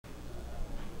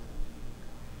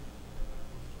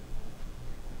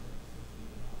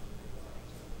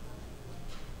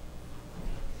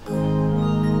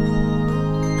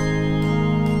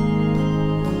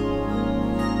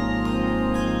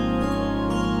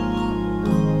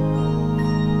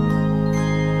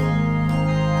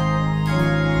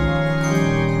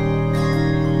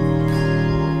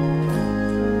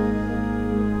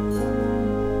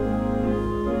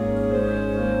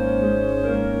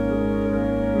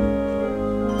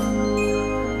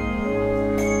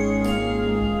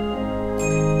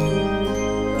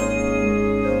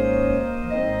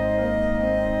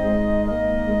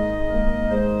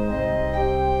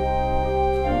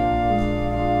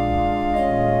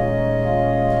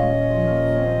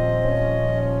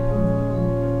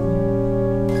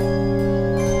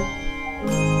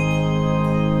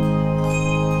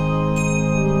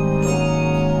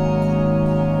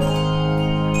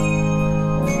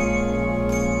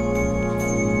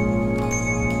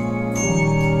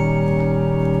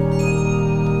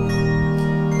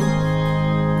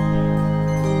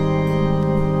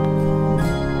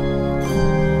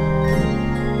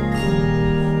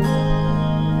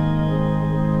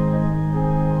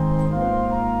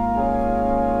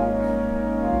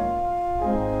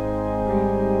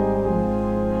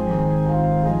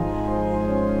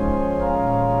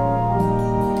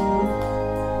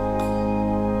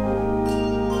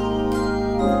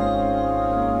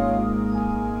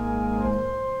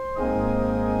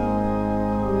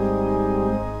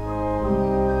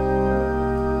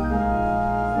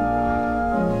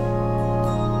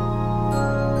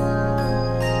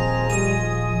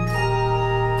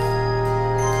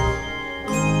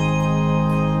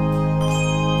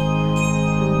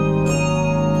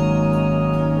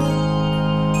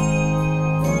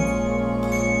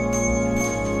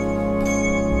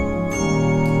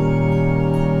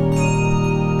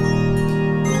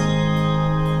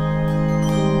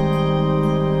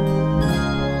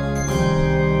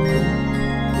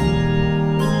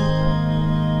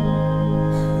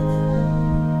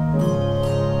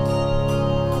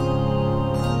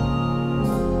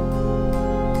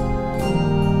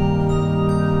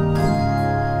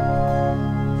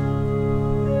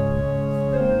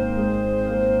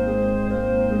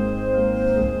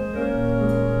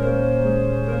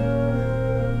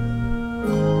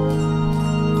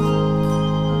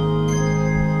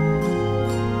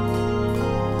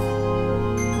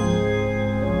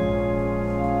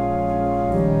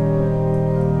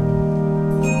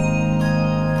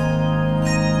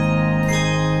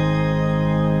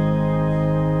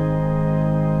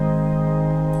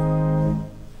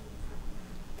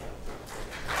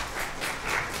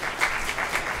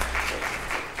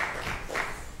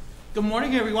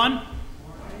morning, everyone.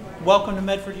 Welcome to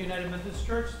Medford United Methodist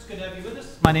Church. It's good to have you with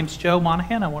us. My name is Joe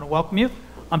Monahan. I want to welcome you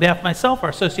on behalf of myself, our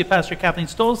Associate Pastor Kathleen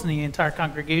Stoles, and the entire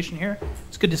congregation here.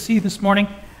 It's good to see you this morning.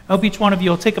 I hope each one of you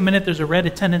will take a minute. There's a red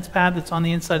attendance pad that's on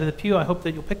the inside of the pew. I hope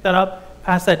that you'll pick that up,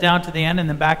 pass that down to the end, and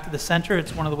then back to the center.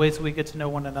 It's one of the ways that we get to know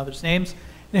one another's names.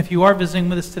 And if you are visiting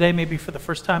with us today, maybe for the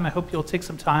first time, I hope you'll take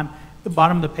some time at the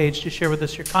bottom of the page to share with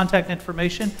us your contact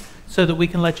information so that we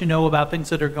can let you know about things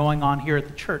that are going on here at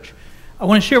the church. I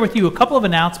want to share with you a couple of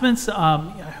announcements.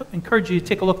 I encourage you to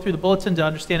take a look through the bulletin to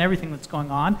understand everything that's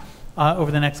going on over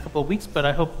the next couple of weeks, but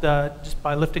I hope just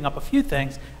by lifting up a few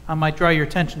things, I might draw your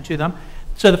attention to them.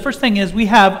 So the first thing is we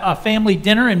have a family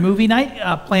dinner and movie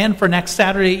night planned for next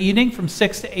Saturday evening from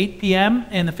 6 to 8 p.m.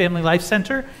 in the Family Life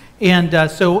Center.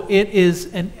 And so it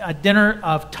is a dinner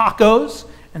of tacos,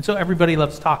 and so everybody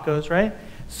loves tacos, right?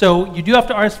 So you do have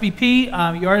to RSVP.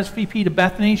 You RSVP to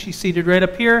Bethany. She's seated right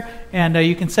up here, and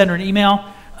you can send her an email.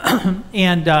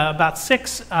 And about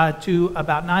 6 to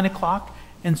about 9 o'clock.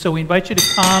 And so we invite you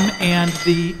to come. And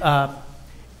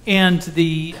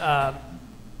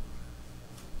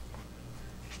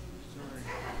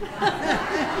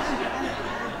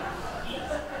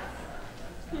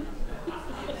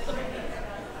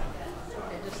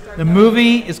the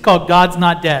movie is called God's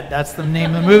Not Dead. That's the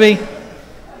name of the movie.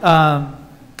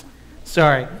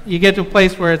 Sorry. You get to a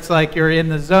place where it's like you're in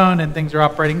the zone and things are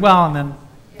operating well, and then,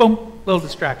 boom, little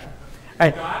distraction. All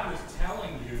right. God was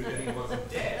telling you that he wasn't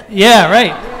dead. Yeah,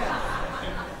 right.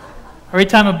 Every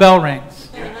time a bell rings,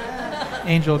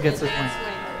 Angel gets his wings.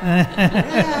 All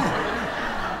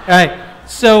right.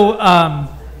 So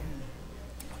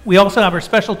we also have our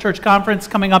special church conference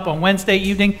coming up on Wednesday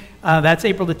evening. That's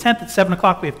April the 10th at 7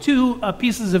 o'clock. We have two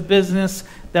pieces of business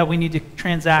that we need to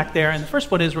transact there. And the first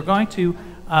one is we're going to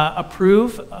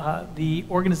approve the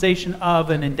organization of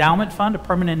an endowment fund, a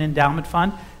permanent endowment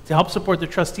fund, to help support the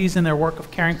trustees in their work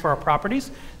of caring for our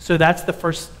properties. So that's the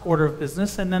first order of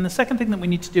business. And then the second thing that we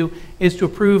need to do is to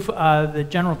approve the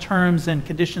general terms and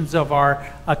conditions of our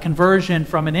conversion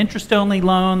from an interest-only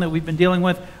loan that we've been dealing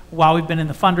with while we've been in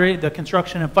the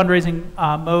construction and fundraising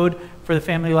mode for the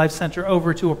Family Life Center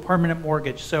over to a permanent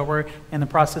mortgage. So we're in the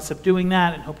process of doing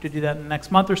that and hope to do that in the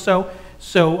next month or so.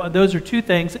 So those are two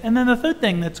things. And then the third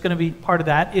thing that's going to be part of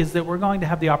that is that we're going to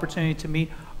have the opportunity to meet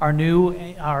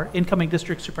our incoming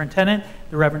district superintendent,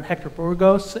 the Reverend Hector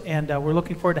Burgos, and we're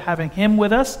looking forward to having him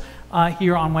with us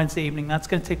here on Wednesday evening. That's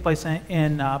going to take place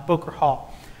in Boker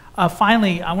Hall.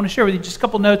 Finally, I want to share with you just a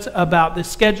couple notes about the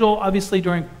schedule. Obviously,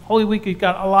 during Holy Week, we've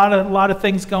got a lot of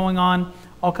things going on,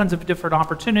 all kinds of different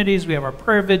opportunities. We have our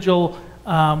prayer vigil.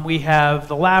 We have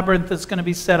the labyrinth that's going to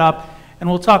be set up. And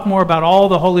we'll talk more about all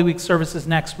the Holy Week services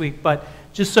next week. But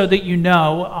just so that you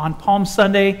know, on Palm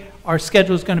Sunday, our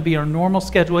schedule is going to be our normal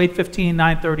schedule, 8:15,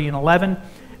 9:30, and 11.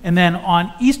 And then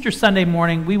on Easter Sunday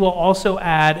morning, we will also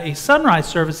add a sunrise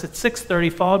service at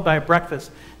 6:30, followed by a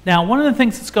breakfast. Now, one of the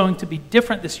things that's going to be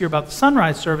different this year about the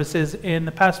sunrise service is in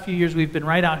the past few years, we've been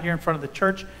right out here in front of the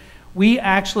church. We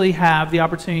actually have the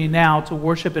opportunity now to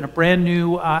worship in a brand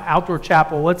new outdoor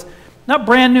chapel. It's not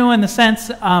brand new in the sense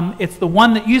it's the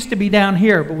one that used to be down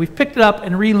here, but we've picked it up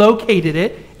and relocated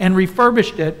it and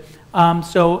refurbished it.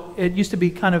 So it used to be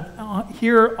kind of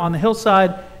here on the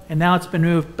hillside, and now it's been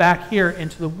moved back here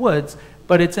into the woods.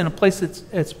 But it's in a place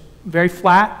that's very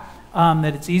flat,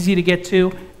 that it's easy to get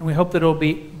to, and we hope that it'll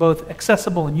be both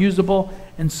accessible and usable.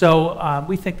 And so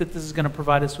we think that this is going to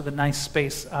provide us with a nice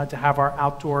space to have our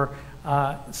outdoor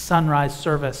sunrise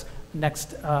service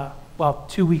next,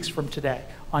 2 weeks from today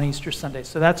on Easter Sunday.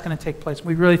 So that's going to take place.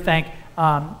 We really thank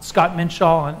Scott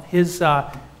Minshaw and his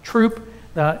troop.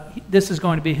 This is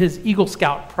going to be his Eagle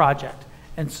Scout project.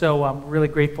 And so I'm really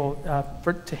grateful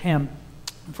to him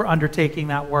for undertaking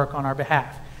that work on our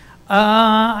behalf.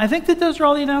 I think that those are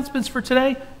all the announcements for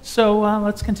today. So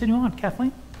let's continue on.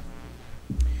 Kathleen?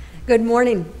 Good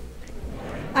morning.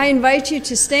 I invite you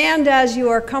to stand as you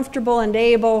are comfortable and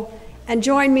able and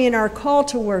join me in our call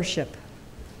to worship.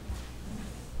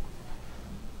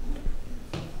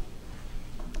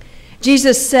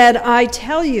 Jesus said, "I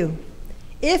tell you,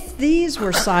 if these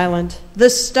were silent, the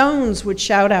stones would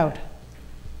shout out."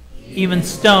 Even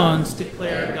stones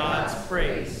declare God's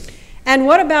praise. And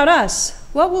what about us?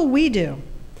 What will we do?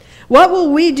 What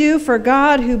will we do for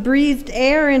God who breathed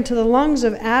air into the lungs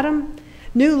of Adam,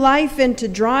 new life into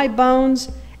dry bones,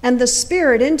 and the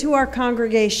Spirit into our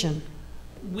congregation?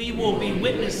 We will be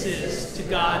witnesses to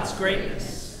God's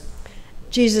greatness.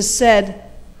 Jesus said,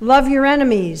 "Love your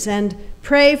enemies and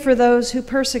pray for those who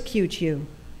persecute you."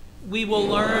 We will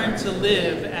learn to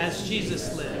live as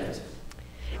Jesus lived.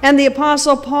 And the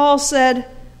Apostle Paul said,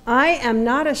 "I am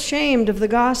not ashamed of the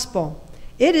gospel.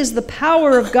 It is the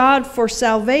power of God for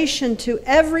salvation to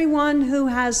everyone who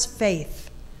has faith.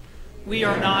 We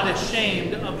are not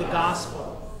ashamed of the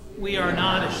gospel. We are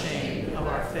not ashamed of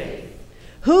our faith.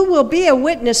 Who will be a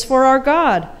witness for our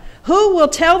God? Who will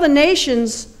tell the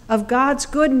nations of God's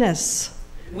goodness?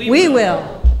 We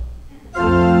will.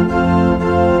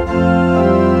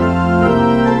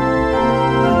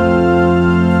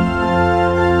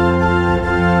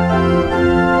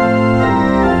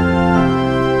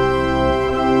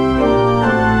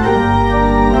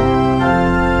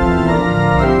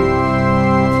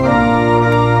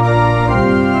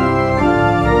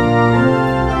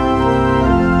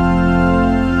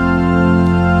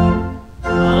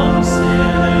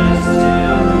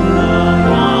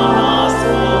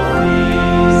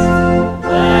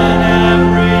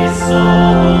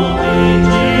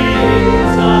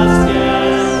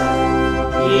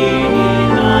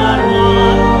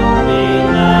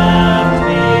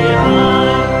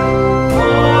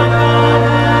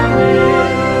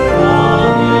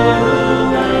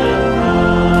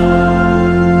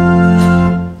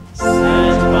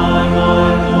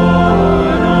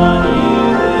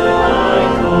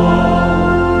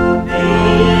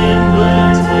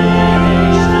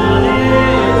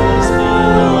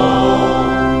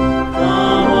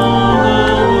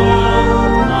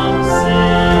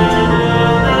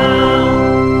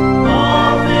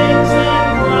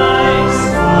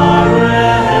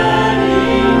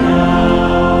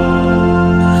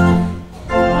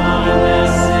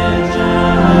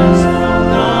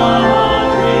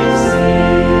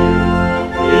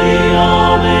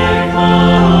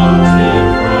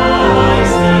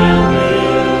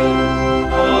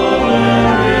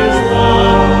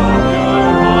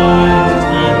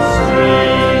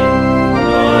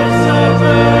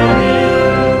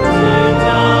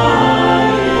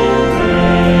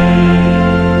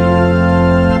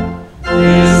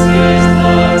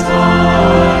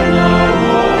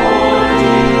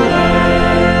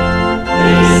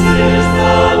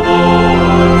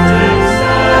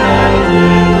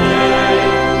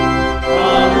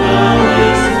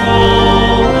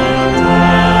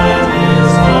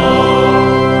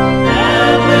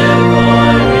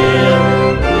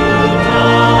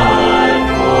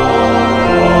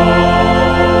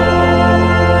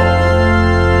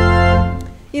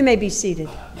 Be seated.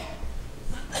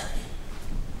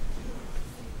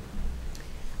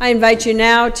 I invite you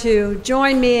now to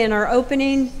join me in our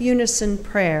opening unison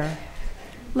prayer.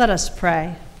 Let us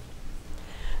pray.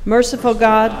 Merciful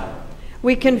God,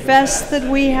 we confess that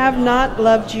we have not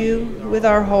loved you with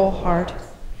our whole heart.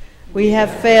 We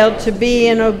have failed to be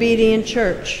an obedient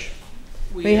church.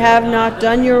 We have not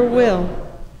done your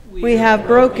will. We have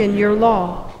broken your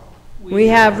law. We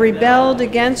have rebelled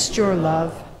against your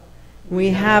love.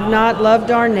 We have not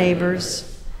loved our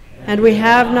neighbors, and we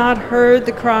have not heard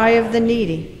the cry of the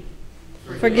needy.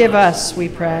 Forgive us, we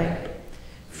pray.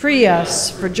 Free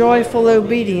us for joyful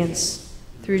obedience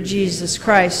through Jesus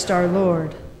Christ our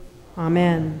Lord.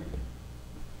 Amen.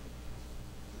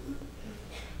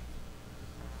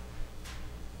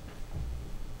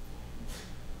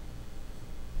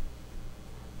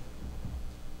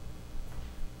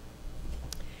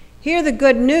 Hear the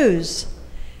good news.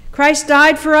 Christ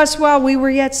died for us while we were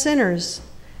yet sinners.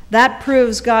 That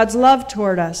proves God's love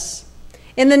toward us.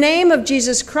 In the name of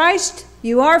Jesus Christ,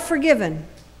 you are forgiven.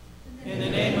 In the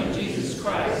name of Jesus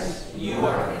Christ, you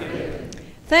are forgiven.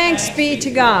 Thanks be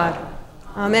to God.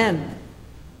 Amen.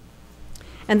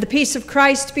 And the peace of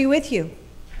Christ be with you.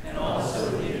 And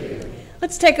also with you.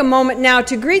 Let's take a moment now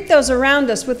to greet those around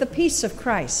us with the peace of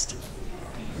Christ.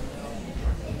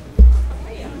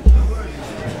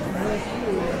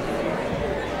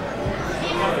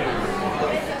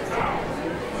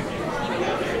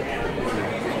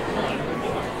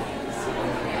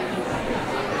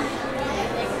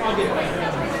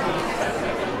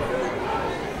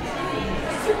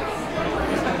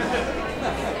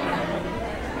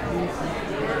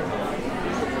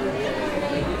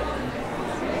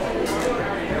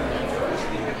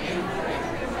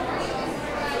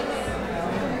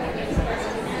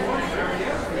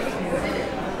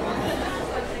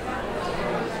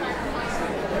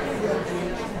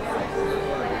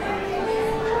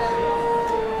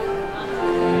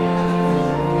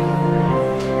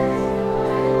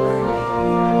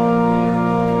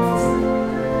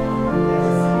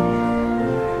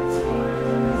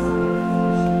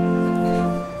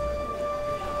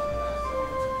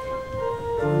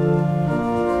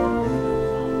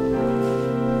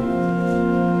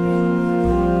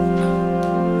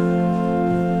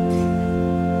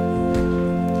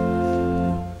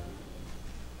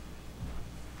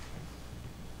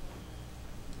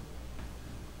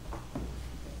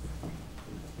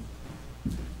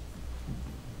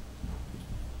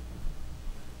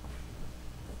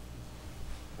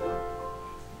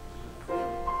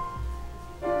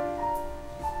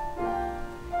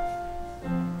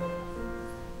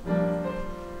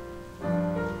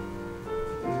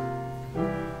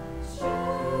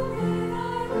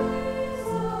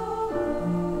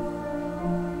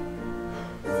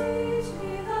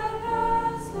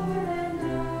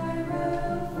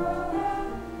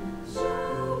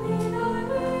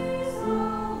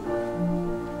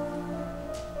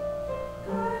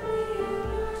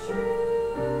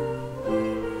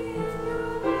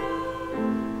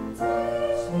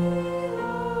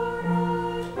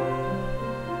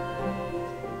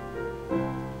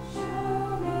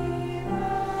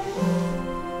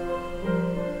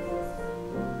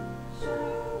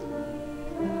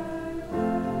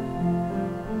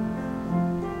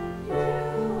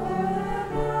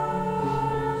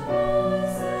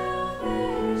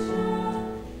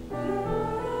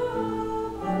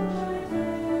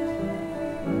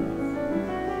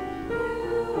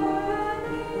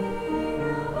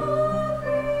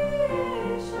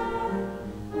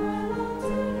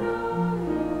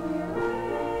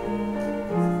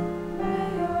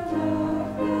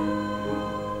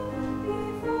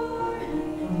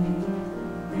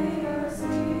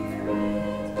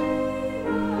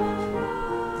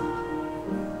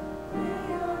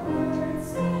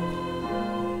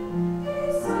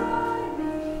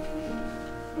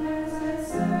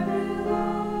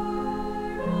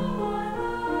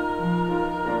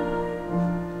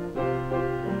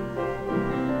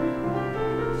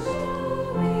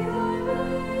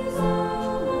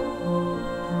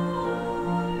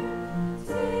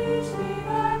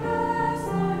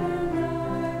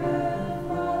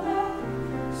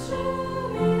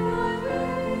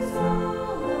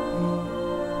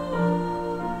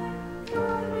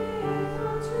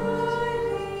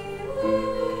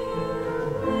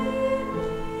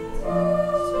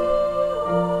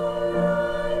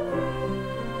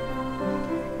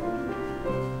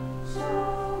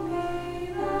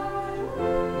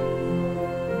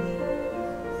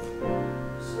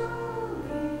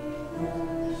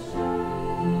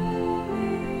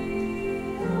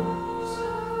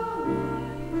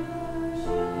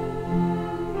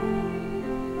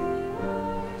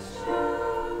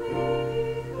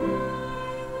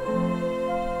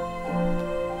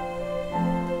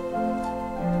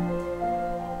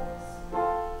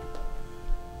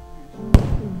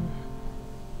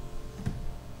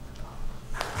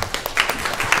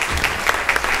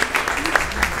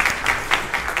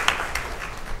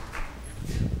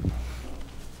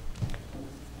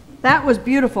 That was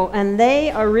beautiful, and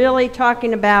they are really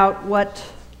talking about what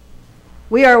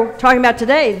we are talking about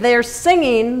today. They're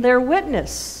singing their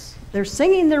witness. They're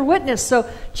singing their witness. So,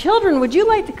 children, would you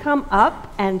like to come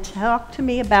up and talk to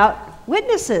me about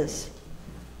witnesses?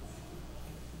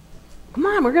 Come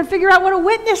on, we're going to figure out what a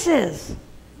witness is.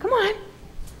 Come on.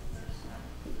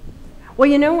 Well,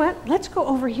 you know what? Let's go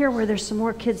over here where there's some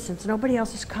more kids since nobody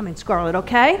else is coming, Scarlett,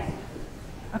 okay?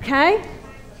 Okay?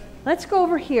 Let's go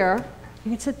over here.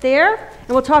 You can sit there, and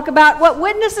we'll talk about what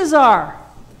witnesses are.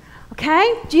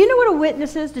 Okay? Do you know what a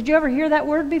witness is? Did you ever hear that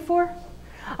word before?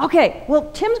 Okay,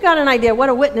 well, Tim's got an idea what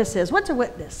a witness is. What's a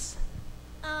witness?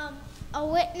 A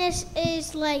witness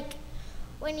is like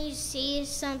when you see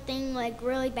something like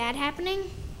really bad happening.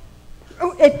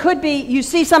 It could be you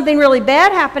see something really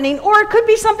bad happening, or it could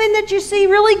be something that you see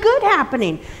really good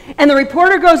happening. And the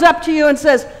reporter goes up to you and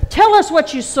says, "Tell us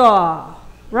what you saw,"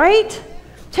 right?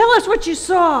 Tell us what you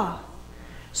saw.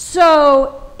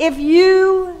 So if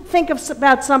you think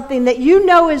about something that you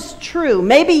know is true,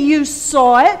 maybe you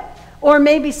saw it, or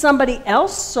maybe somebody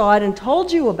else saw it and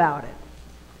told you about it.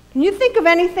 Can you think of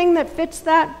anything that fits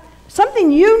that?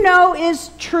 Something you know is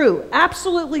true,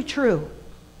 absolutely true.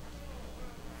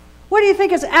 What do you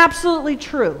think is absolutely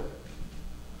true?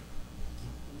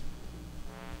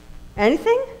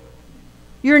 Anything?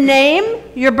 Your name?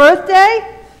 Your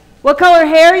birthday? What color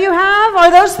hair you have?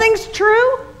 Are those things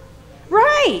true?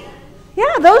 Right.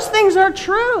 Yeah, those things are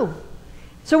true.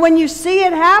 So when you see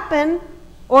it happen,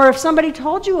 or if somebody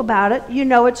told you about it, you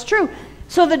know it's true.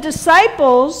 So the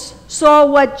disciples saw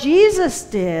what Jesus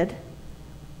did,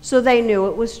 so they knew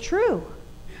it was true.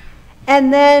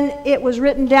 And then it was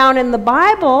written down in the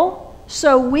Bible,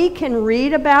 so we can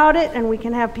read about it and we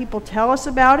can have people tell us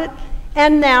about it.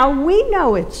 And now we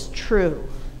know it's true.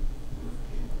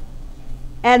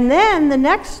 And then the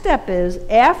next step is,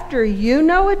 after you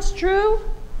know it's true,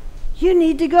 you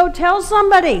need to go tell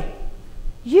somebody.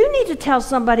 You need to tell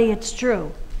somebody it's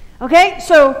true. Okay,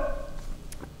 so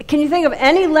can you think of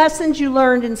any lessons you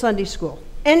learned in Sunday school?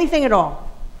 Anything at all?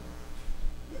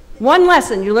 One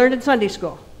lesson you learned in Sunday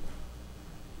school.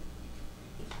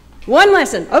 One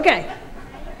lesson, okay.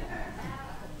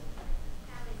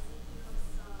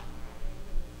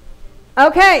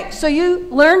 Okay, so you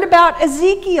learned about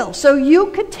Ezekiel. So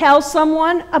you could tell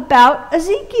someone about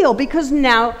Ezekiel because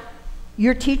now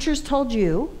your teachers told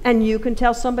you and you can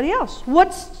tell somebody else.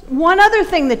 What's one other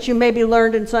thing that you maybe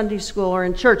learned in Sunday school or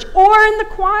in church or in the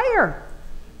choir?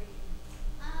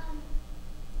 How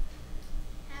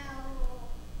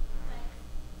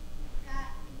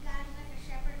God is like a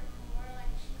shepherd and more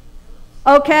like sheep.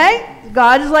 Okay,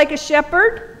 God is like a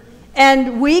shepherd.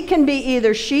 And we can be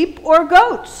either sheep or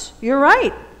goats. You're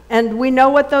right. And we know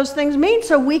what those things mean,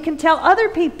 so we can tell other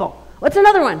people. What's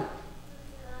another one?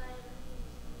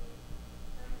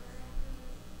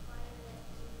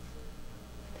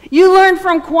 You learn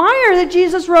from choir that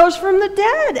Jesus rose from the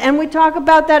dead. And we talk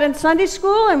about that in Sunday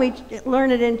school, and we learn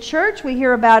it in church. We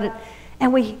hear about it,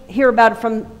 and we hear about it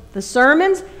from the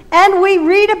sermons, and we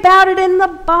read about it in the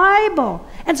Bible.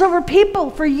 And so for people,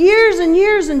 for years and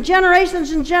years and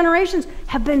generations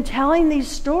have been telling these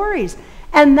stories.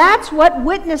 And that's what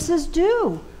witnesses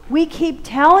do. We keep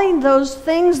telling those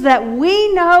things that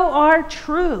we know are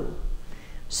true.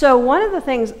 So one of the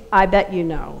things I bet you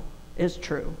know is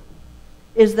true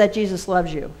is that Jesus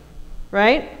loves you,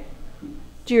 right?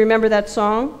 Do you remember that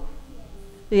song?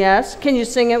 Yes. Can you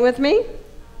sing it with me?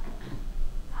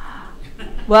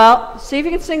 Well, see if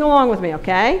you can sing along with me,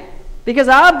 okay? Because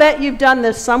I'll bet you've done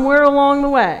this somewhere along the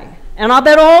way. And I'll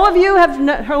bet all of you have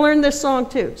learned this song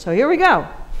too. So here we go.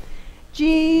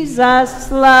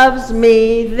 Jesus loves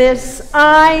me, this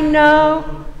I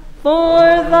know, for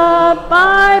the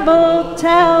Bible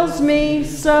tells me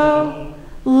so.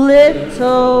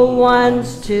 Little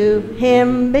ones to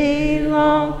him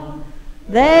belong.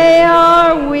 They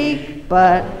are weak,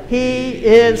 but he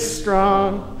is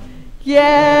strong.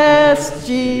 Yes,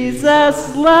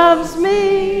 Jesus loves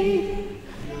me.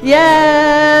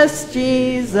 Yes,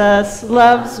 Jesus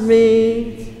loves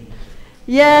me.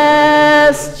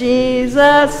 Yes,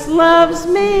 Jesus loves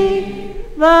me.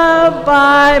 The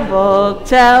Bible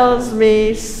tells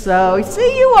me so.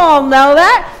 See, you all know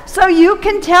that. So you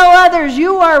can tell others.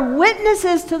 You are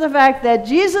witnesses to the fact that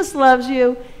Jesus loves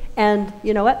you. And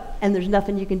you know what? And there's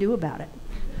nothing you can do about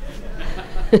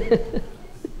it.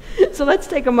 So let's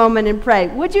take a moment and pray.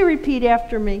 Would you repeat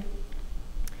after me?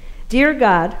 Dear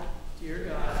God,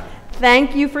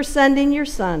 thank you for sending your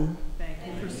Son.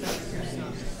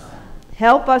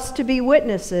 Help us to be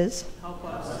witnesses,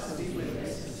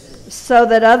 so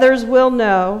that others will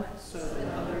know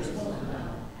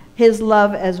his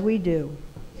love as we do.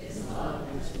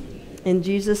 In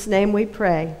Jesus' name we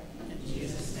pray. In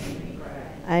Jesus' name we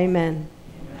pray. Amen.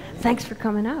 Thanks for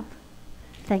coming up.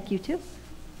 Thank you, too.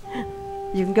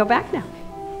 You can go back now.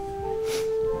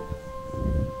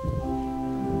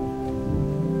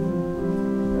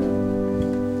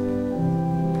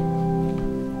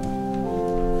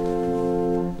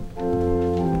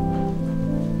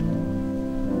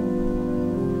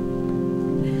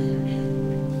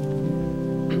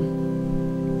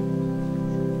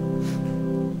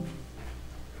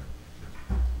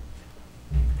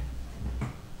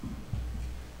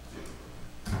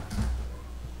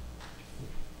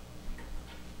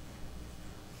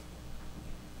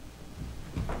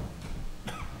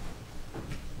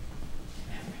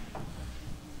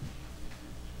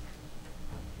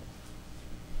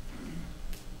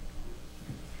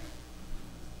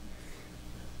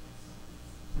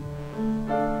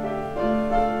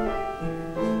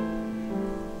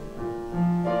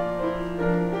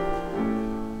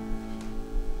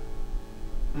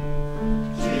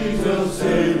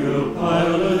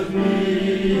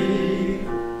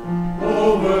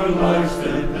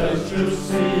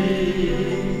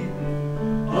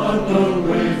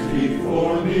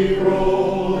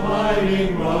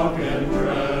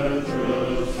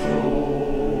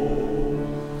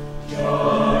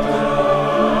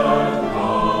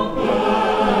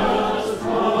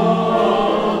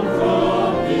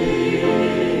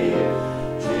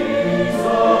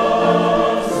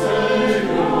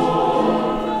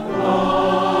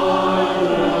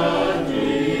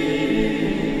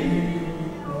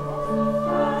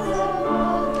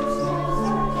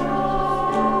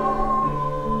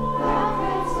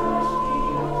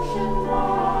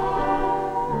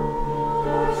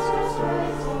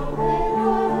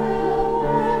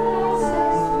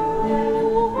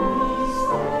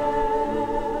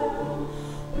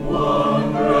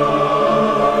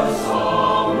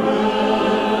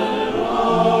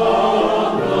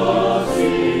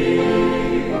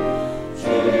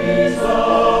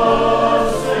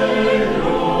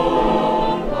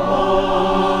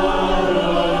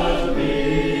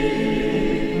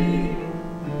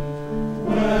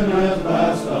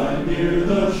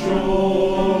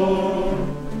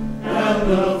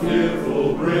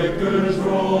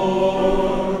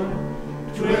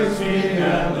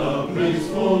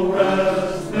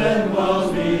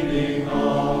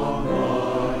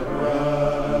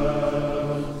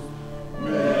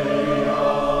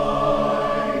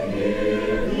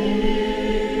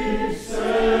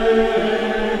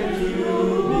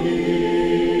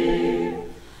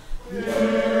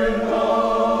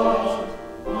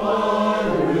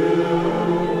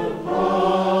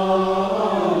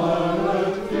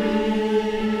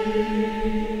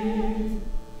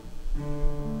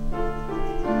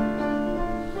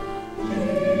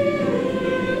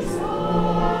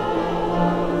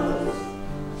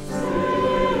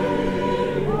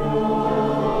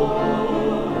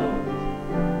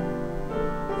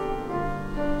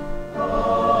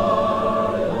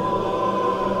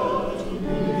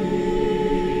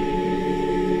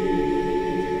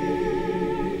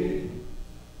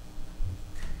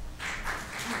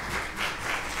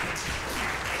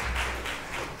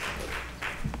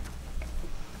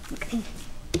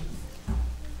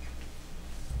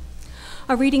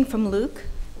 A reading from Luke,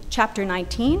 chapter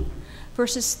 19,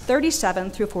 verses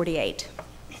 37 through 48.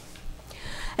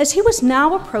 As he was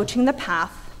now approaching the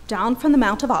path down from the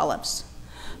Mount of Olives,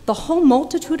 the whole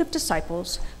multitude of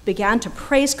disciples began to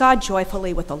praise God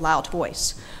joyfully with a loud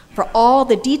voice for all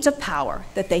the deeds of power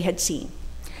that they had seen,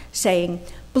 saying,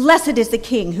 "Blessed is the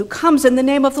King who comes in the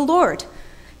name of the Lord,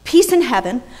 peace in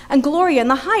heaven and glory in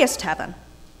the highest heaven."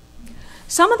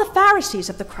 Some of the Pharisees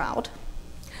of the crowd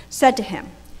said to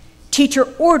him, "Teacher,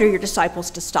 order your disciples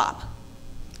to stop."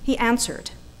 He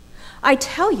answered, "I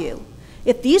tell you,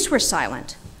 if these were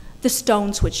silent, the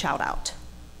stones would shout out."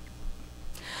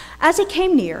 As he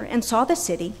came near and saw the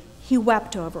city, he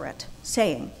wept over it,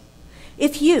 saying,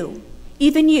 "If you,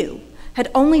 even you,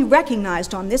 had only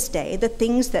recognized on this day the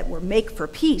things that were make for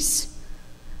peace,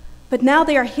 but now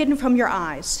they are hidden from your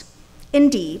eyes.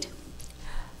 Indeed,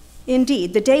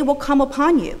 the day will come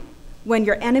upon you when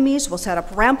your enemies will set up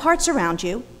ramparts around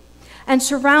you and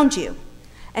surround you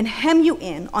and hem you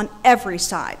in on every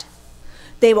side.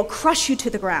 They will crush you to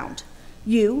the ground,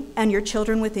 you and your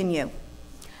children within you,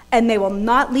 and they will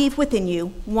not leave within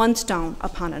you one stone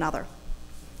upon another,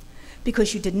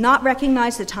 because you did not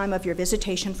recognize the time of your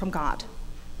visitation from God."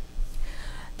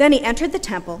 Then he entered the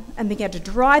temple and began to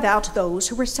drive out those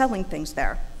who were selling things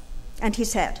there. And he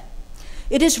said,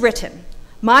 "It is written,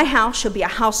 'My house shall be a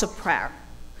house of prayer,'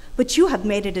 but you have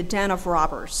made it a den of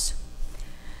robbers."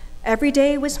 Every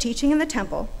day he was teaching in the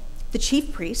temple, The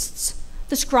chief priests,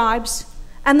 the scribes,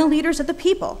 and the leaders of the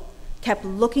people kept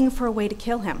looking for a way to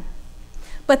kill him.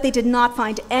 But they did not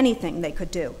find anything they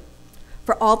could do,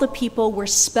 for all the people were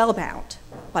spellbound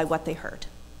by what they heard.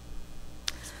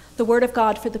 The word of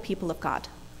God for the people of God.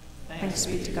 Thanks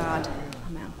be to God.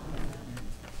 Amen.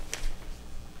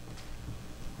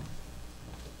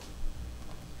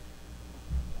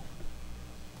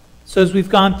 So as we've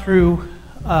gone through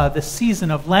the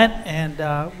season of Lent,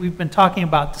 and we've been talking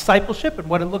about discipleship and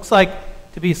what it looks like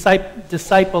to be a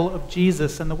disciple of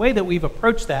Jesus, and the way that we've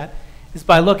approached that is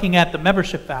by looking at the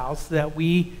membership vows that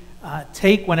we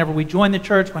take whenever we join the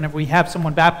church, whenever we have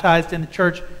someone baptized in the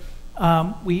church.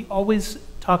 We always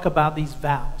talk about these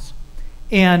vows.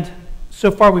 And so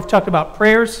far we've talked about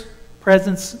prayers,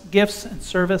 presence, gifts, and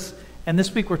service, and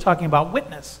this week we're talking about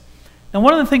witness. Now,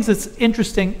 one of the things that's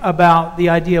interesting about the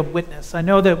idea of witness, I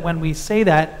know that when we say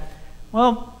that,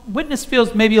 well, witness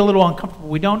feels maybe a little uncomfortable.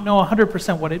 We don't know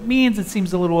 100% what it means. It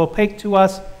seems a little opaque to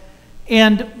us.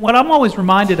 And what I'm always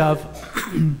reminded of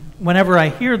whenever I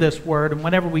hear this word and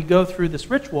whenever we go through this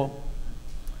ritual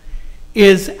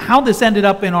is how this ended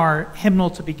up in our hymnal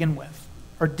to begin with,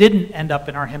 or didn't end up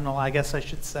in our hymnal, I guess I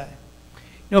should say.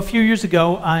 You know, a few years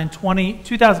ago, in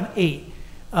 2008,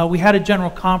 we had a general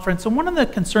conference, and one of the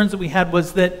concerns that we had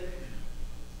was that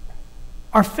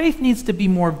our faith needs to be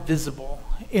more visible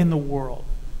in the world,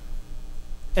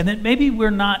 and that maybe we're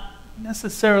not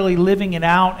necessarily living it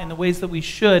out in the ways that we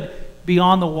should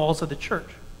beyond the walls of the church.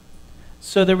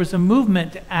 So there was a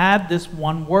movement to add this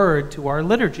one word to our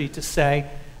liturgy to say,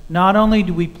 not only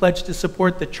do we pledge to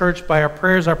support the church by our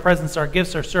prayers, our presence, our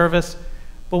gifts, our service,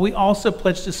 but we also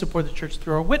pledge to support the church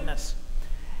through our witness.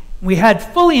 We had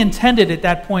fully intended at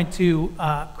that point to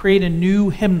create a new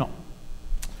hymnal.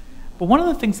 But one of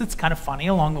the things that's kind of funny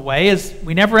along the way is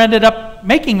we never ended up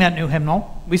making that new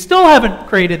hymnal. We still haven't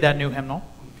created that new hymnal.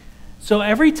 So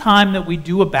every time that we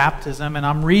do a baptism and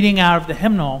I'm reading out of the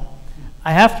hymnal,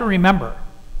 I have to remember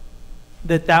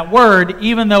that that word,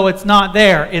 even though it's not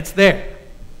there, it's there.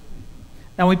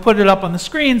 Now we put it up on the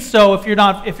screens, so if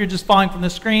you're just following from the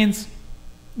screens,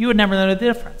 you would never know the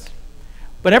difference.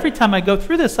 But every time I go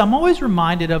through this, I'm always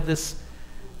reminded of this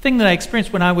thing that I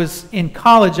experienced when I was in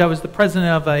college. I was the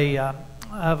president of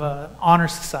an honor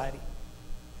society.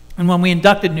 And when we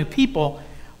inducted new people,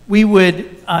 we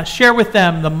would share with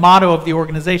them the motto of the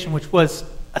organization, which was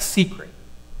a secret,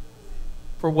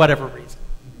 for whatever reason.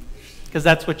 Because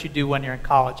that's what you do when you're in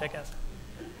college, I guess.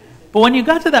 But when you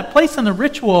got to that place in the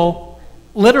ritual,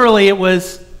 literally it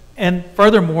was, and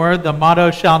furthermore, the motto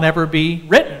shall never be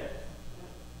written.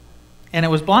 And it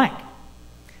was blank.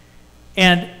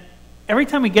 And every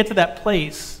time we get to that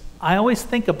place, I always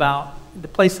think about the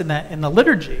place in the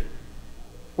liturgy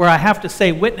where I have to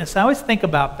say witness. I always think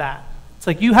about that. It's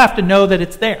like you have to know that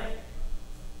it's there.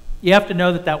 You have to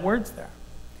know that that word's there.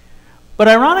 But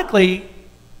ironically,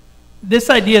 this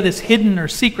idea, this hidden or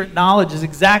secret knowledge, is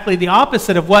exactly the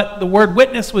opposite of what the word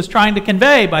witness was trying to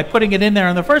convey by putting it in there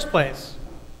in the first place.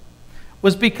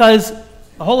 Was because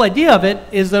the whole idea of it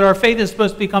is that our faith is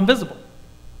supposed to become visible.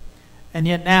 And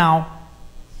yet now,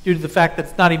 due to the fact that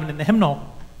it's not even in the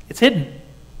hymnal, it's hidden.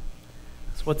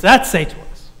 So what's that say to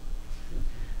us?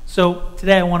 So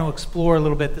today I want to explore a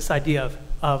little bit this idea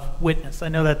of witness. I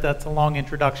know that that's a long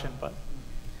introduction, but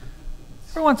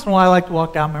every once in a while I like to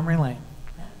walk down memory lane.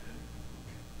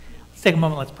 Let's take a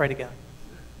moment, let's pray together.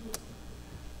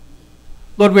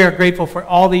 Lord, we are grateful for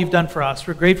all that you've done for us.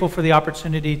 We're grateful for the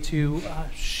opportunity to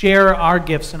share our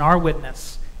gifts and our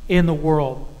witness in the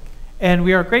world. And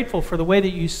we are grateful for the way that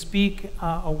you speak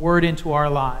a word into our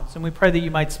lives. And we pray that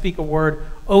you might speak a word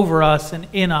over us and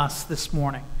in us this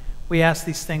morning. We ask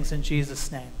these things in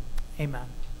Jesus' name. Amen.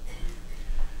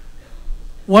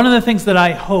 One of the things that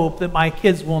I hope that my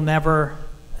kids will never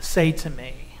say to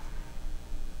me,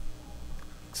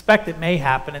 expect it may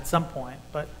happen at some point,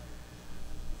 but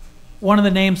one of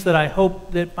the names that I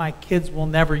hope that my kids will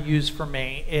never use for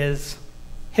me is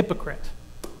hypocrite.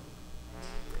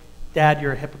 Dad,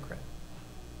 you're a hypocrite.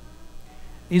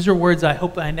 These are words I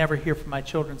hope that I never hear from my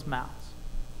children's mouths.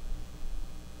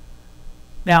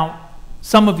 Now,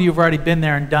 some of you have already been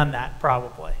there and done that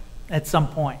probably at some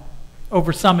point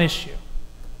over some issue.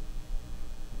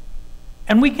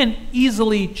 And we can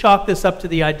easily chalk this up to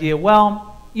the idea,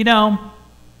 well, you know,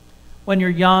 when you're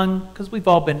young, because we've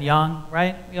all been young,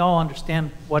 right? We all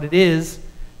understand what it is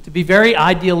to be very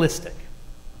idealistic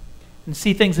and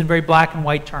see things in very black and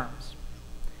white terms.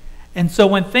 And so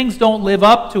when things don't live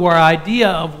up to our idea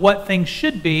of what things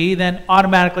should be, then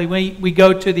automatically we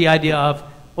go to the idea of,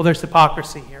 well, there's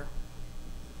hypocrisy here.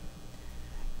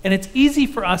 And it's easy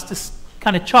for us to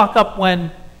kind of chalk up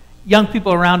when, young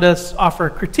people around us offer a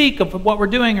critique of what we're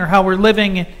doing or how we're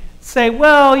living and say,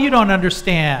 well, you don't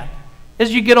understand.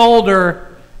 As you get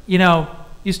older,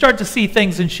 you start to see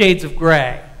things in shades of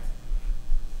gray.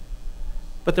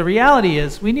 But the reality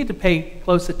is we need to pay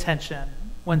close attention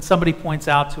when somebody points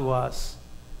out to us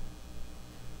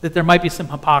that there might be some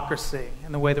hypocrisy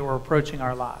in the way that we're approaching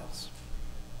our lives.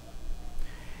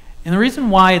 And the reason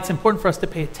why it's important for us to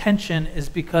pay attention is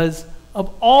because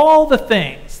of all the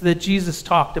things that Jesus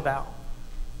talked about.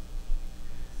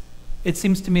 It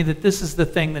seems to me that this is the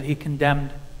thing that he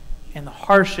condemned in the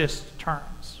harshest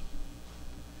terms,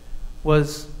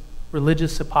 was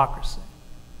religious hypocrisy.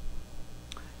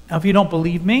 Now, if you don't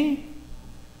believe me,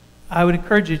 I would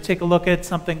encourage you to take a look at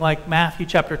something like Matthew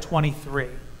chapter 23,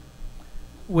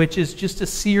 which is just a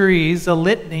series, a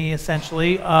litany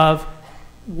essentially, of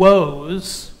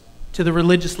woes to the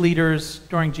religious leaders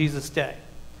during Jesus' day,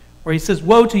 where he says,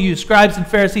 "Woe to you, scribes and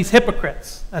Pharisees,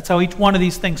 hypocrites." That's how each one of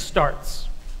these things starts.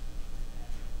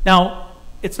 Now,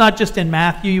 it's not just in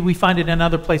Matthew, we find it in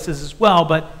other places as well,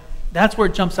 but that's where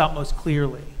it jumps out most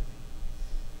clearly.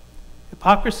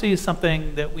 Hypocrisy is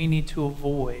something that we need to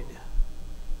avoid,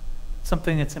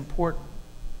 something that's important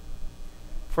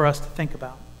for us to think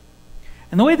about.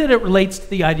 And the way that it relates to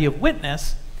the idea of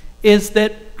witness is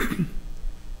that,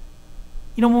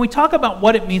 when we talk about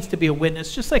what it means to be a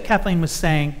witness, just like Kathleen was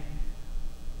saying,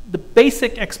 the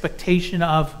basic expectation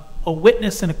of a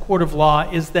witness in a court of law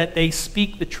is that they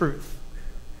speak the truth.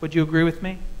 Would you agree with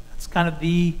me? That's kind of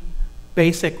the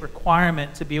basic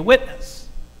requirement to be a witness.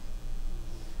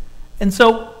 And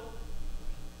so,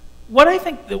 what I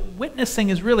think that witnessing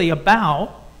is really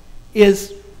about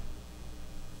is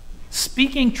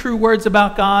speaking true words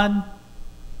about God,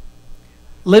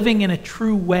 living in a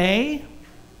true way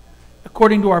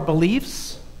according to our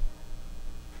beliefs.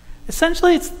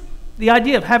 Essentially, it's the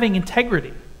idea of having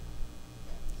integrity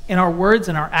in our words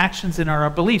and our actions and our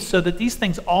beliefs so that these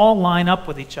things all line up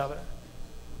with each other.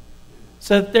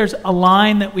 So that there's a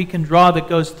line that we can draw that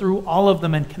goes through all of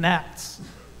them and connects.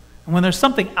 And when there's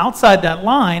something outside that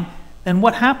line, then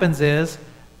what happens is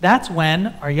that's when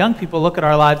our young people look at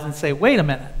our lives and say, wait a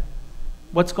minute,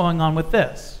 what's going on with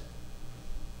this?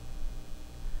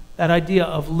 That idea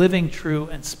of living true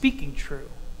and speaking true.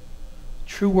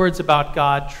 True words about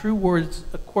God, true words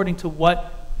according to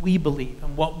what we believe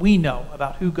and what we know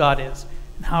about who God is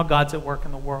and how God's at work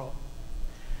in the world.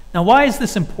 Now, why is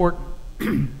this important?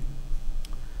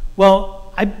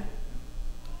 Well,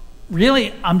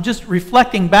 I'm just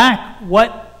reflecting back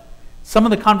what some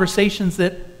of the conversations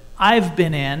that I've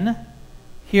been in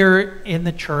here in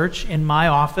the church, in my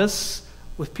office,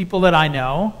 with people that I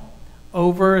know,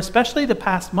 over especially the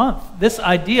past month. This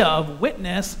idea of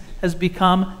witness has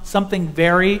become something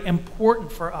very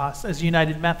important for us as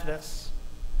United Methodists.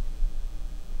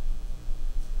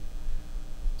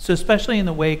 So especially in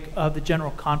the wake of the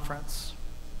General Conference,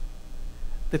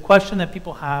 the question that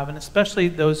people have, and especially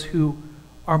those who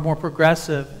are more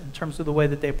progressive in terms of the way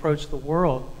that they approach the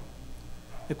world,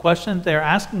 the question that they're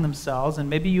asking themselves, and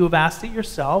maybe you have asked it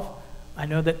yourself, I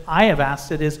know that I have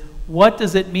asked it, is what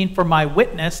does it mean for my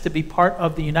witness to be part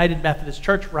of the United Methodist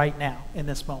Church right now, in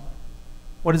this moment?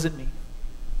 What does it mean?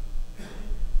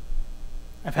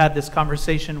 I've had this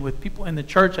conversation with people in the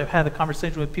church. I've had the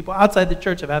conversation with people outside the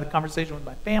church. I've had the conversation with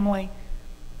my family.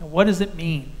 And what does it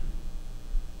mean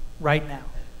right now,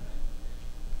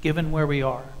 given where we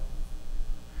are?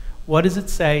 What does it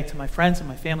say to my friends and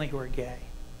my family who are gay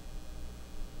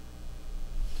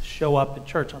to show up in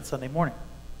church on Sunday morning?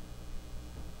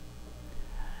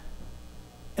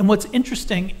 And what's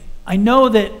interesting, I know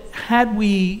that had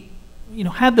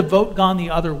the vote gone the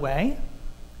other way,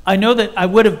 I know that I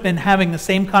would have been having the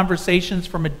same conversations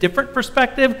from a different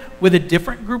perspective with a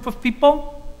different group of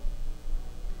people,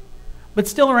 but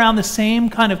still around the same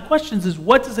kind of questions is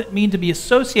what does it mean to be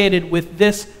associated with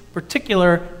this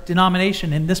particular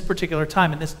denomination in this particular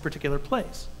time, in this particular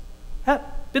place?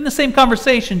 Been the same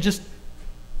conversation, just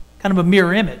kind of a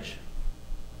mirror image.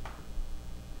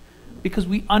 Because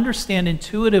we understand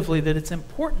intuitively that it's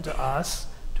important to us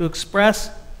to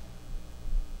express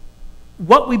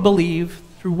what we believe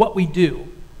through what we do.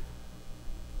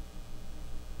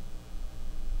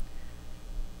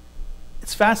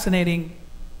 It's fascinating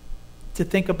to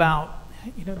think about,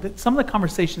 that some of the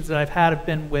conversations that I've had have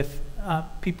been with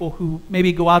people who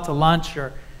maybe go out to lunch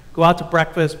or go out to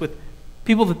breakfast with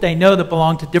people that they know that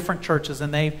belong to different churches,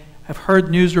 and they have heard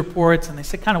news reports, and they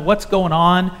say, kind of, what's going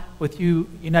on with you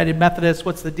United Methodists?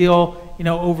 What's the deal,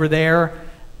 over there?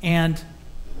 And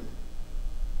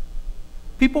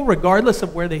people, regardless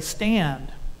of where they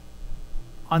stand,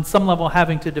 on some level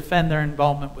having to defend their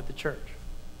involvement with the church.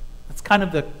 That's kind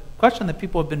of the question that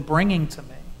people have been bringing to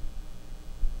me.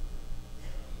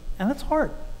 And that's hard.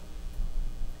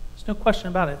 There's no question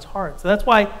about it. It's hard. So that's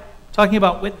why I'm talking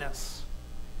about witness.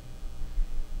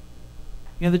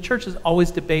 You know, the church has always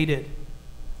debated,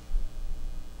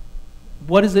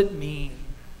 what does it mean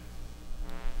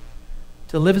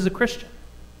to live as a Christian?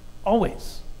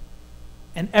 Always.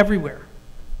 And everywhere.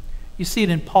 You see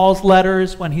it in Paul's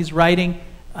letters when he's writing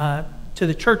to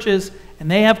the churches,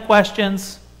 and they have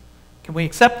questions. Can we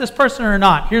accept this person or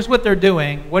not? Here's what they're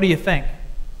doing. What do you think?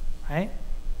 Right?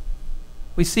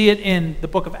 We see it in the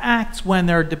book of Acts when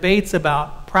there are debates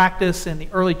about practice in the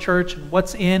early church and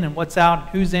what's in and what's out and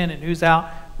who's in and who's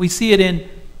out. We see it in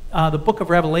the book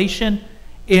of Revelation.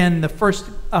 In the first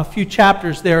few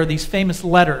chapters, there are these famous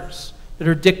letters that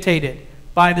are dictated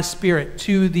by the Spirit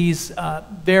to these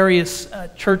various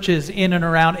churches in and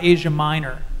around Asia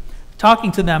Minor,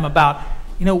 talking to them about,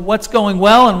 you know, what's going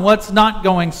well and what's not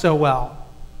going so well.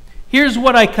 Here's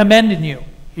what I commend in you.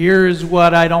 Here's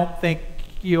what I don't think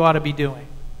you ought to be doing.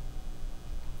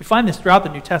 We find this throughout the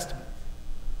New Testament.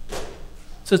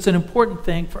 So it's an important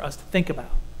thing for us to think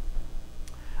about.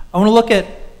 I want to look at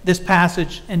this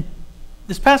passage, and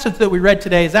this passage that we read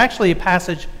today is actually a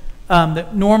passage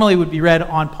that normally would be read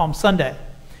on Palm Sunday.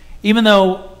 Even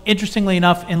though, interestingly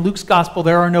enough, in Luke's Gospel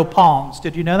there are no palms.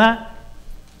 Did you know that?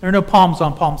 There are no palms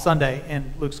on Palm Sunday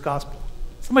in Luke's Gospel.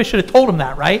 Somebody should have told him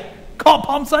that, right? Call it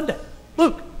Palm Sunday.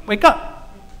 Luke, wake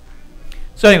up.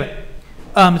 So anyway,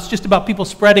 it's just about people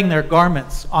spreading their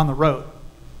garments on the road.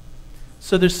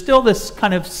 So there's still this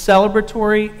kind of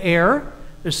celebratory air.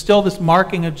 There's still this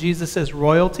marking of Jesus as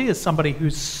royalty, as somebody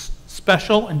who's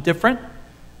special and different.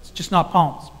 It's just not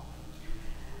palms.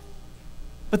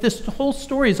 But this whole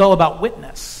story is all about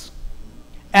witness.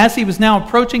 As he was now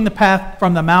approaching the path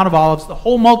from the Mount of Olives, the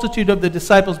whole multitude of the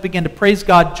disciples began to praise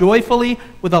God joyfully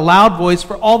with a loud voice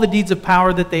for all the deeds of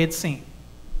power that they had seen.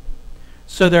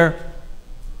 So they're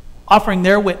offering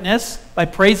their witness by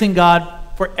praising God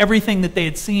for everything that they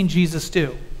had seen Jesus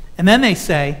do. And then they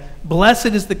say, "Blessed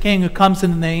is the King who comes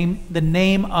in the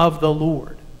name of the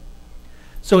Lord."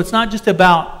 So it's not just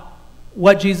about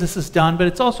what Jesus has done, but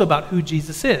it's also about who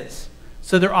Jesus is.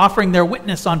 So they're offering their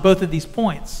witness on both of these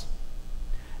points.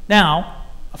 Now,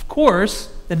 of course,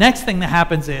 the next thing that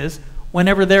happens is,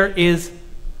 whenever there is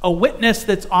a witness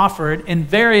that's offered,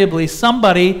 invariably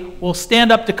somebody will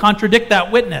stand up to contradict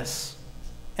that witness.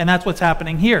 And that's what's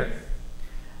happening here.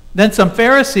 Then some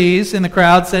Pharisees in the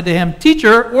crowd said to him,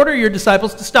 "Teacher, order your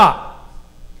disciples to stop."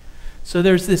 So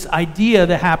there's this idea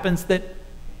that happens that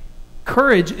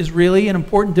courage is really an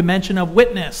important dimension of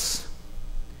witness.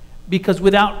 Because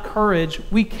without courage,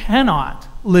 we cannot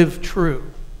live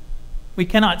true. We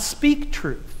cannot speak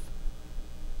truth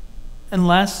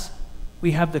unless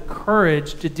we have the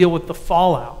courage to deal with the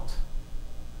fallout.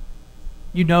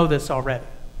 You know this already.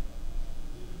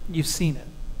 You've seen it.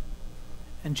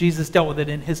 And Jesus dealt with it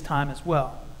in his time as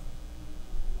well.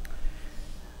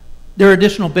 There are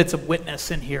additional bits of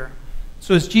witness in here.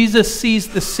 So as Jesus sees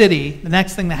the city, the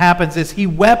next thing that happens is he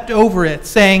wept over it,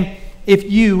 saying, "If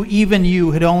you, even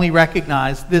you, had only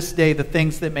recognized this day the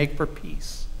things that make for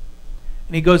peace."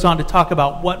 And he goes on to talk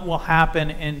about what will happen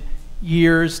in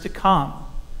years to come.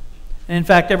 And in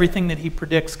fact, everything that he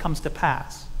predicts comes to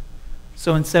pass.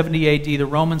 So in 70 AD, the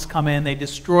Romans come in, they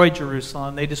destroy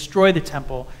Jerusalem, they destroy the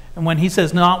temple. And when he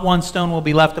says not one stone will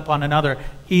be left upon another,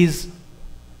 he's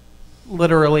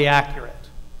literally accurate.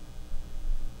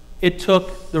 It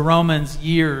took the Romans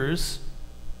years.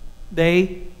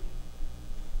 They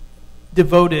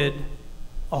devoted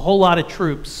a whole lot of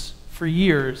troops for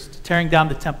years to tearing down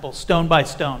the temple stone by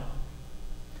stone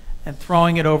and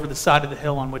throwing it over the side of the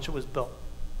hill on which it was built.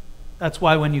 That's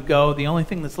why when you go, the only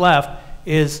thing that's left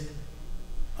is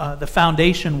the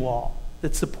foundation wall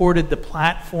that supported the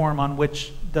platform on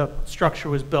which the structure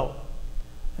was built.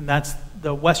 And that's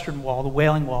the western wall, the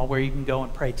Wailing Wall, where you can go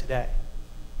and pray today.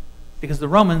 Because the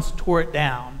Romans tore it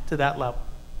down to that level.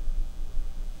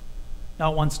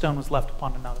 Not one stone was left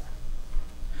upon another.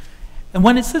 And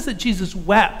when it says that Jesus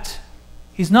wept,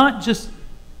 he's not just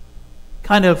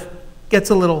kind of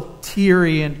gets a little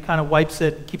teary and kind of wipes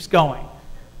it and keeps going.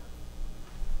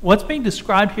 What's being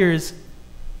described here is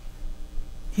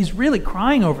he's really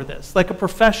crying over this, like a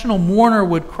professional mourner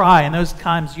would cry. In those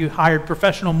times you hired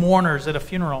professional mourners at a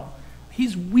funeral.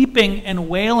 He's weeping and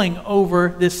wailing over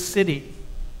this city.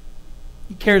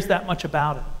 He cares that much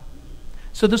about it.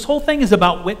 So this whole thing is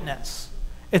about witness.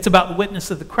 It's about the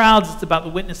witness of the crowds. It's about the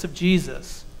witness of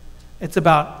Jesus. It's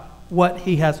about what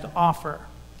he has to offer.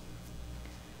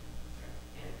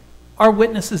 Our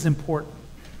witness is important.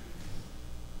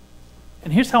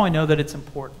 And here's how I know that it's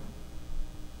important.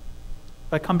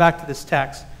 If I come back to this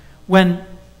text, When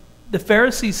the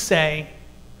Pharisees say,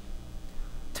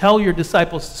 tell your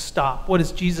disciples to stop, what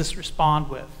does Jesus respond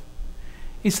with?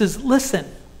 He says, listen,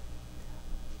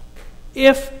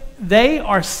 if they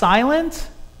are silent,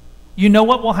 you know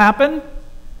what will happen?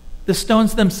 The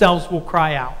stones themselves will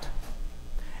cry out.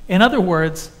 In other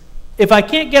words, if I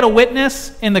can't get a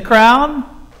witness in the crowd,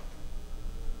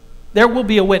 there will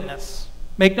be a witness.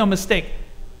 Make no mistake.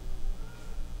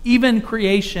 Even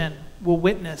creation will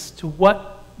witness to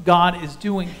what God is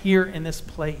doing here in this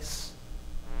place.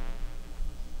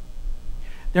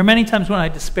 There are many times when I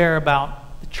despair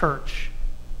about the church.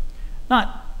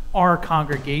 Not our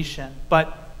congregation,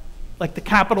 but like the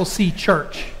capital C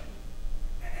church.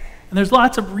 And there's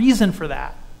lots of reason for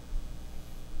that.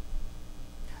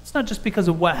 It's not just because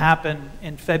of what happened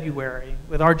in February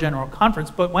with our general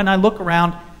conference, but when I look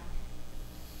around,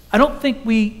 I don't think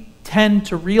we tend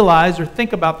to realize or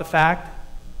think about the fact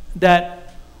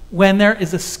that when there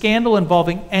is a scandal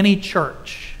involving any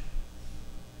church,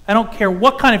 I don't care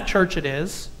what kind of church it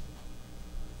is,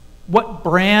 what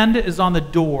brand is on the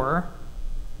door,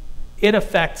 it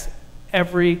affects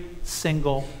every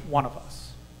single one of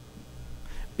us.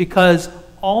 Because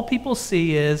all people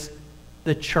see is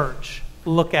the church.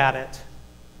 Look at it.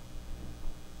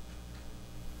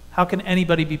 How can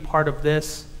anybody be part of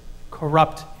this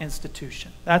corrupt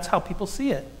institution? That's how people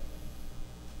see it.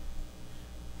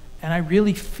 And I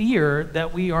really fear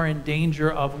that we are in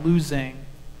danger of losing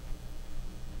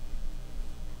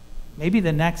maybe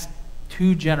the next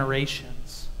 2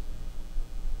 generations.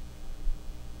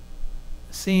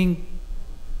 Seeing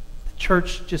the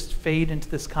church just fade into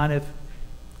this kind of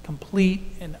complete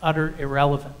and utter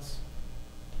irrelevance.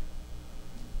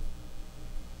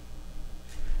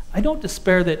 I don't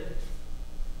despair that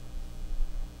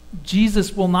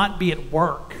Jesus will not be at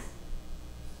work.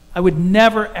 I would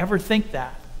never, ever think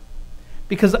that.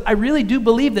 Because I really do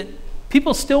believe that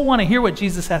people still want to hear what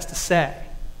Jesus has to say.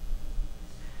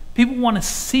 People want to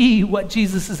see what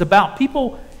Jesus is about.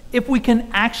 People, if we can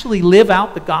actually live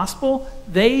out the gospel,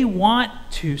 they want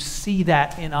to see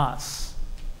that in us.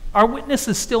 Our witness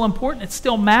is still important. It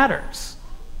still matters.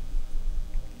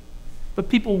 But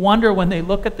people wonder when they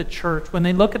look at the church, when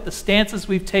they look at the stances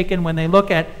we've taken, when they look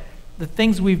at the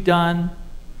things we've done,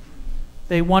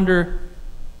 they wonder,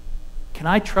 can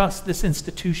I trust this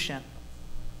institution?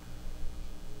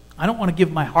 I don't want to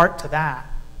give my heart to that.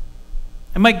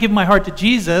 I might give my heart to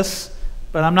Jesus,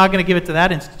 but I'm not going to give it to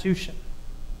that institution.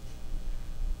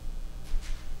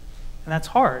 And that's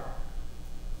hard.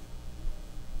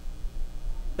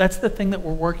 That's the thing that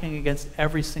we're working against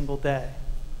every single day.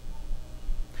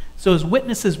 So as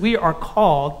witnesses, we are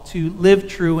called to live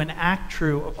true and act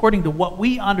true according to what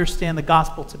we understand the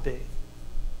gospel to be.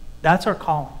 That's our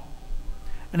calling.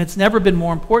 And it's never been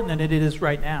more important than it is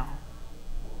right now.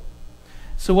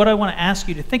 So what I want to ask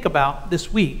you to think about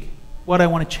this week, what I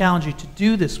want to challenge you to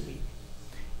do this week,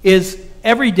 is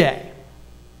every day.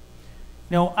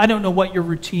 You know, I don't know what your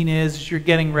routine is as you're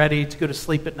getting ready to go to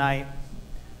sleep at night.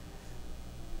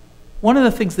 One of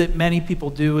the things that many people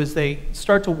do is they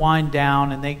start to wind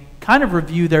down and they kind of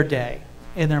review their day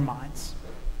in their minds.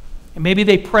 And maybe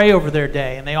they pray over their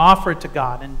day and they offer it to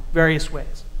God in various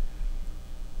ways.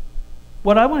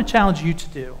 What I want to challenge you to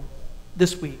do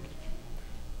this week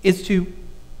is to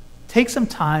take some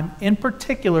time in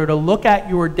particular to look at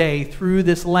your day through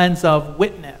this lens of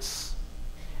witness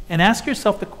and ask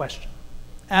yourself the question.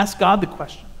 Ask God the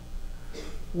question.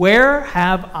 Where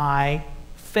have I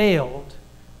failed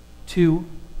to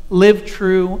live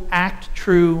true, act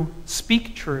true,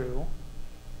 speak true,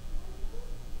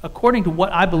 according to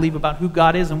what I believe about who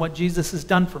God is and what Jesus has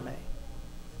done for me?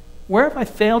 Where have I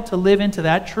failed to live into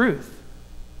that truth?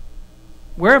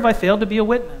 Where have I failed to be a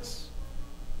witness?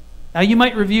 Now, you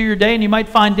might review your day and you might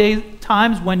find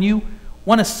times when you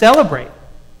want to celebrate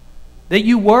that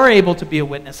you were able to be a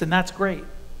witness, and that's great.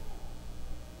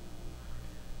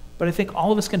 But I think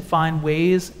all of us can find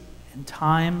ways and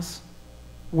times,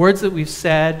 words that we've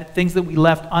said, things that we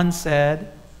left unsaid,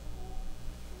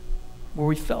 where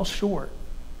we fell short.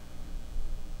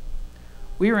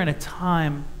 We are in a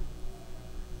time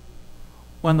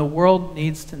when the world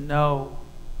needs to know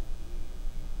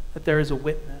that there is a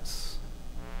witness.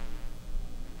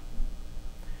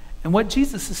 And what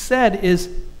Jesus has said is,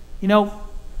 you know,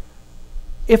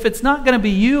 if it's not going to be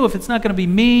you, if it's not going to be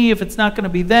me, if it's not going to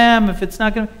be them, if it's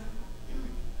not going to...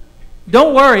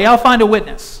 Don't worry, I'll find a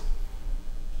witness.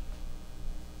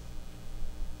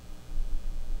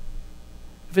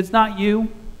 If it's not you,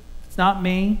 if it's not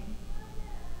me,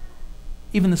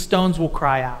 even the stones will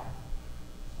cry out.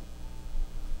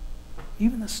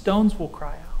 Even the stones will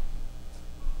cry out.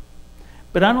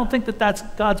 But I don't think that that's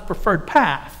God's preferred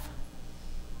path.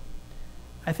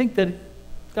 I think that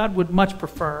God would much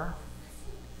prefer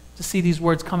to see these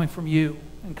words coming from you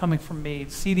and coming from me,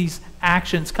 to see these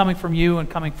actions coming from you and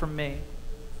coming from me,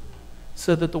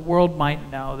 so that the world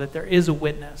might know that there is a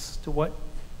witness to what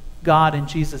God and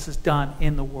Jesus has done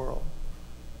in the world.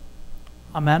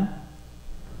 Amen?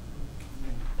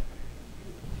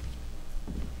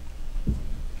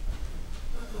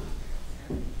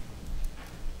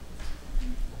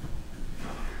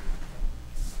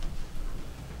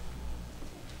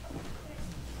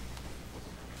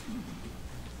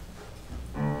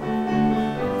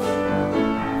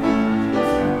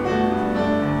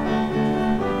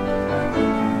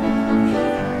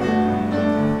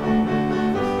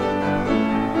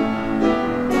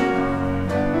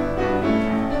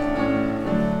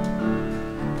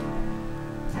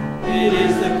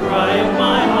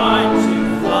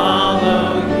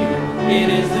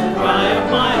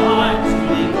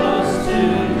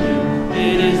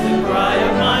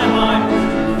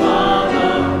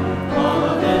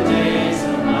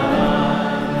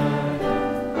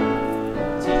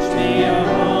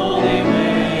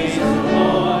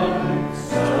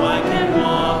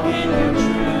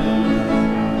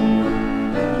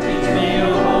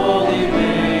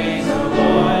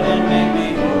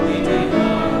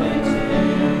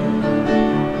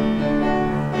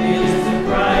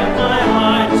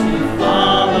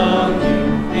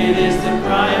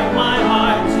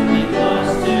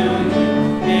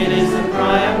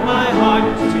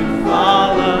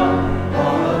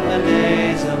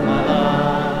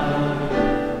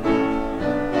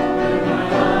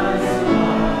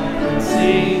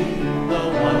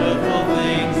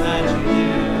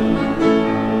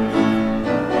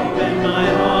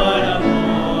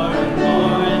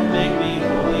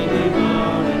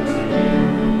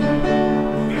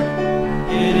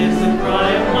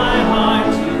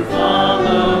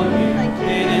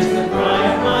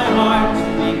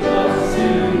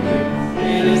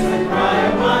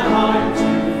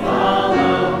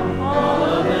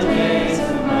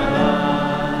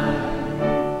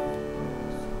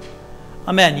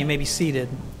 Amen. You may be seated.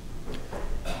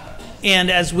 And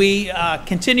as we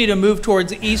continue to move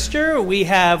towards Easter, we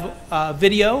have a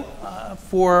video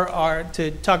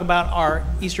to talk about our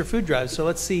Easter food drive. So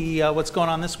let's see what's going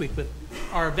on this week with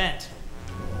our event.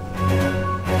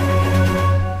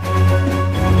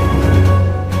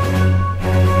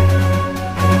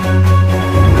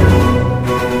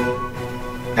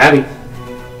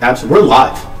 Abs, we're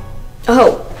live.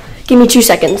 Oh, give me 2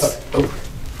 seconds.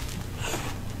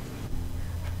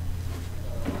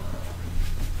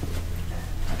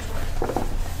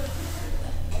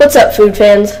 What's up, food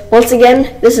fans? Once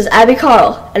again, this is Abby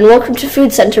Carl, and welcome to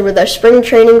Food Center with our Spring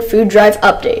Training Food Drive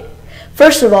update.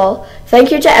 First of all,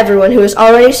 thank you to everyone who has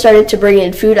already started to bring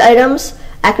in food items,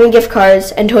 Acme gift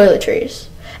cards, and toiletries.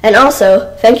 And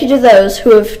also, thank you to those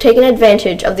who have taken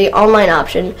advantage of the online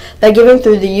option by giving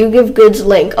through the You Give Goods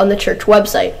link on the church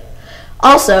website.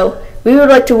 Also, we would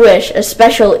like to wish a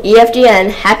special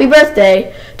EFDN happy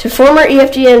birthday to former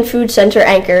EFDN Food Center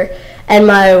anchor and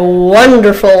my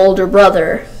wonderful older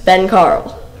brother, Ben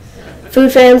Carl.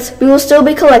 Food fans, we will still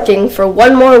be collecting for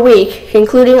one more week,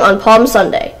 concluding on Palm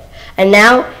Sunday. And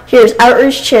now, here's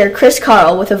Outreach Chair Chris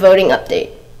Carl with a voting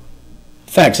update.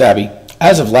 Thanks, Abby.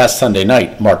 As of last Sunday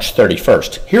night, March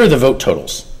 31st, here are the vote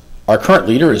totals. Our current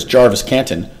leader is Jarvis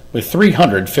Canton with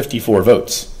 354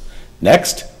 votes.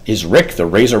 Next is Rick the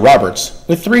Razor Roberts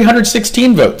with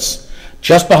 316 votes.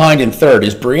 Just behind in third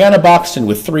is Brianna Boxton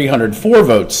with 304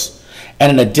 votes.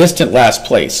 And in a distant last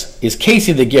place is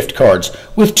Casey the Gift Cards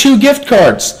with 2 gift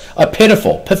cards, a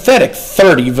pitiful, pathetic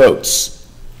 30 votes.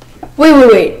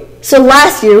 Wait. So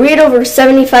last year we had over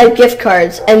 75 gift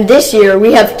cards, and this year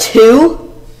we have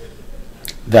 2?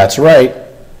 That's right,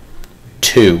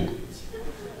 2.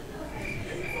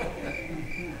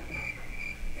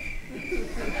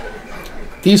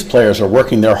 These players are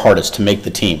working their hardest to make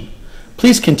the team.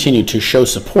 Please continue to show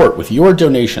support with your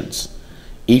donations.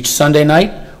 Each Sunday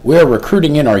night, we are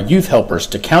recruiting in our youth helpers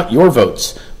to count your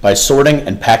votes by sorting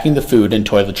and packing the food and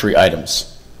toiletry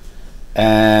items.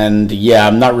 And yeah,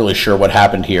 I'm not really sure what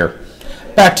happened here.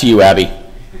 Back to you, Abby.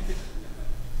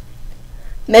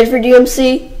 Medford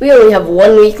UMC, we only have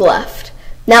 1 week left.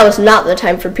 Now is not the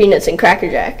time for peanuts and Cracker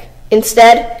Jack.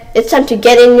 Instead, it's time to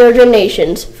get in your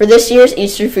donations for this year's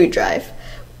Easter food drive.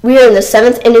 We are in the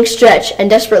 7th inning stretch and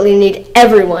desperately need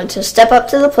everyone to step up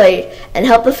to the plate and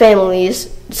help the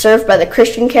families served by the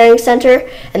Christian Caring Center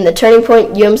and the Turning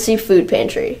Point UMC Food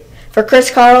Pantry. For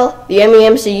Chris Carl, the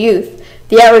MEMC Youth,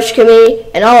 the Outreach Committee,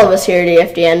 and all of us here at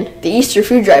EFDN, the Easter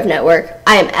Food Drive Network,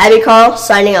 I am Abby Carl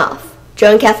signing off.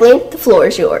 Joe and Kathleen, the floor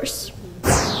is yours.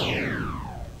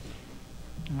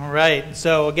 All right.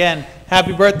 So again,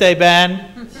 happy birthday,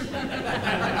 Ben.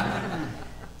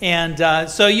 And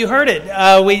so you heard it.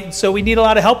 We need a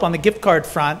lot of help on the gift card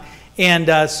front.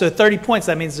 And so 30 points,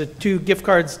 that means the 2 gift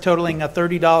cards totaling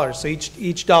 $30. So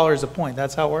each dollar is a point.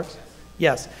 That's how it works?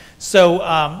 Yes.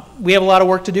 So we have a lot of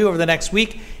work to do over the next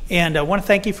week. And I want to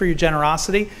thank you for your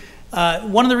generosity.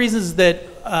 One of the reasons that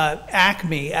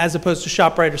Acme, as opposed to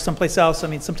ShopRite or someplace else, I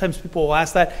mean, sometimes people will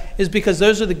ask that, is because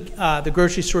those are the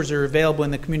grocery stores that are available in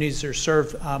the communities that are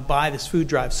served by this food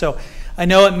drive. So I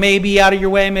know it may be out of your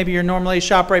way. Maybe you're normally a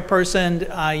ShopRite person.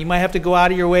 You might have to go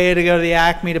out of your way to go to the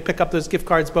Acme to pick up those gift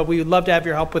cards, but we would love to have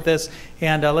your help with this.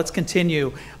 And let's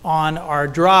continue on our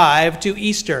drive to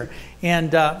Easter.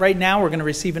 And right now we're going to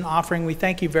receive an offering. We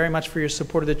thank you very much for your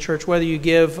support of the church, whether you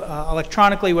give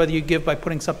electronically, whether you give by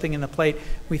putting something in the plate.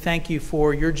 We thank you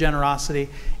for your generosity.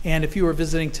 And if you were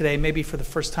visiting today, maybe for the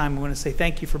first time, we want to say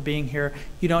thank you for being here.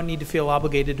 You don't need to feel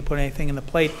obligated to put anything in the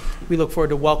plate. We look forward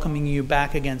to welcoming you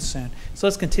back again soon. So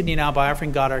let's continue now by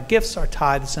offering God our gifts, our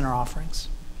tithes, and our offerings.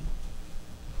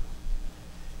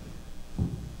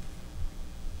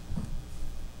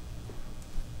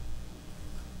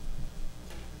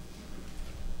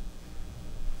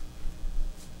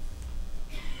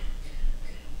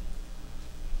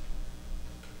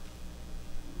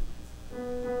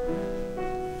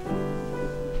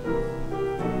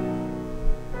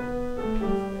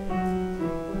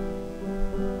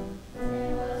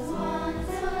 There was once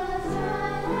a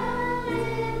child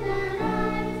in the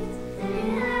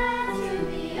night.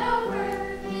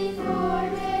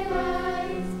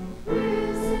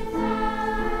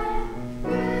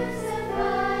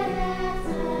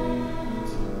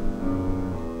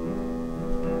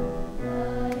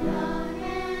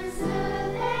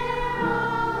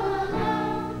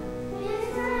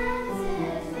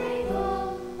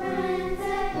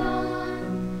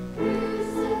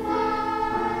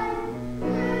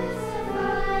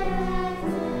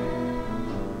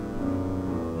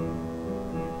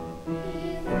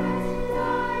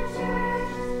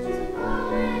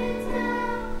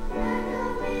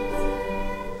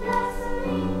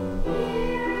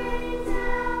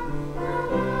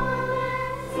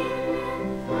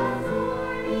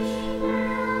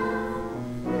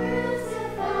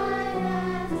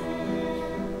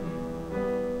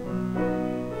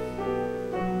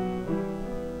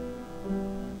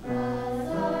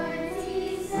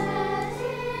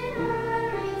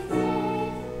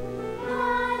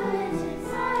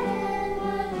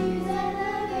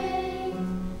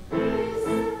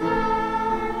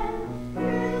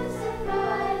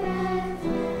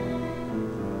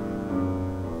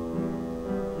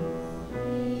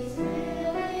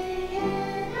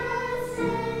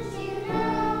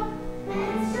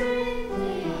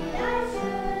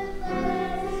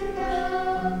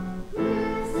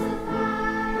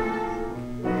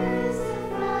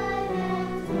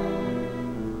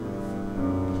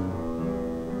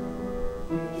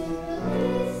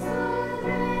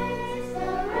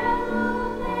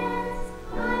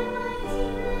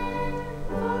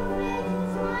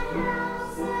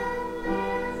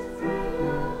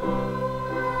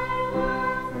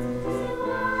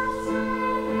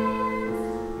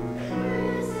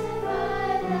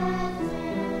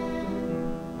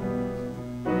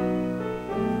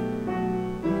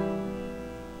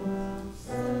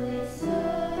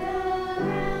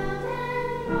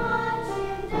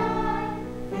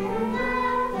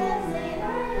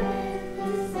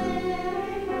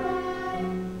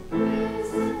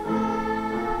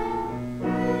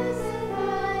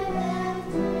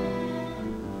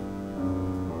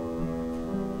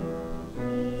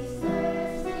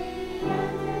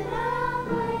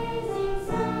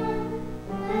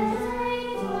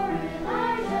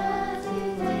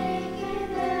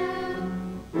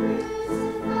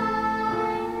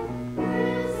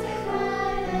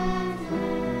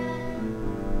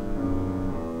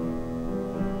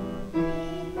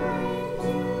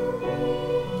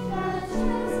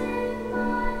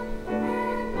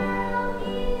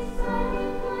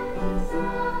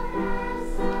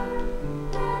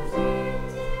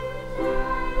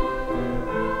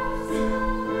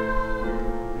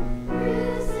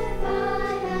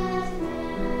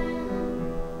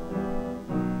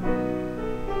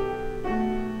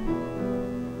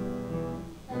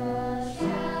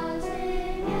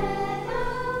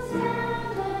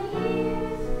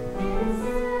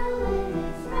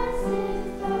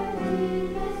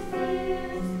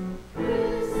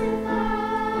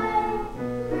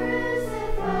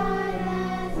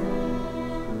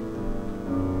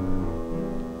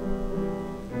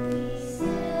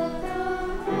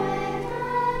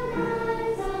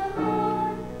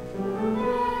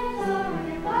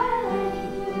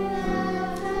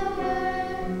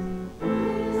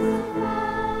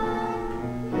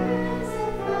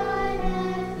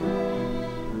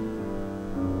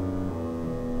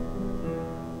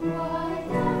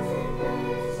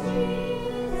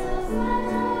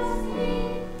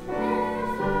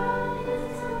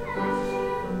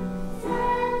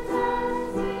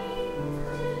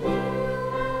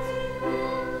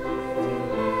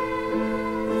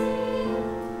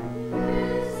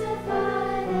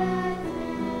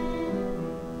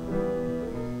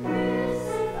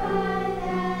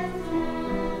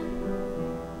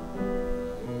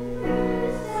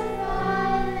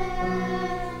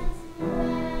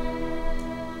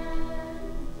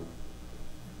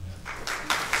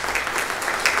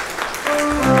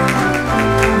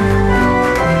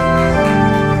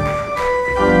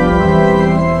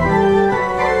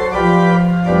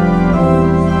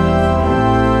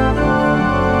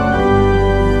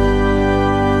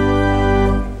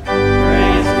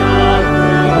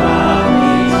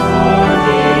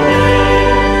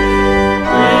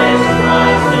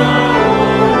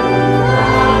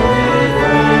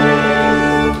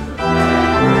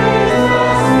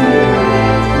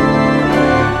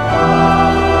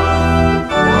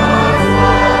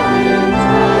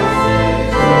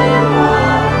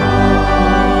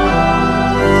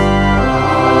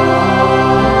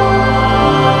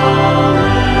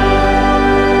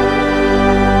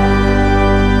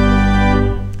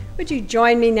 you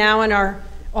join me now in our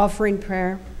offering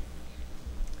prayer?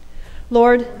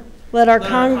 Lord, let our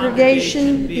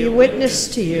congregation be a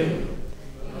witness to you,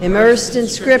 immersed in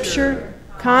Scripture,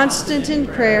 constant in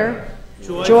prayer,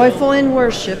 joyful in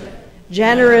worship,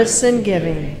 generous in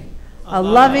giving, a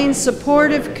loving,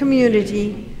 supportive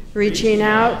community reaching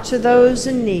out to those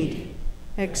in need.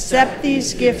 Accept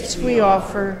these gifts we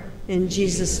offer in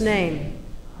Jesus' name.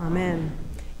 Amen.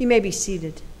 You may be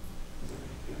seated.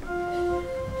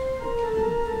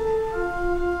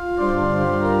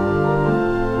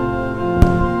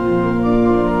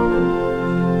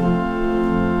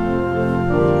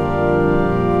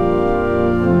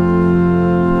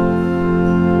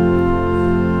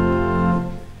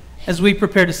 As we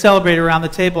prepare to celebrate around the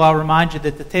table, I'll remind you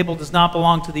that the table does not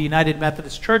belong to the United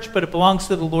Methodist Church, but it belongs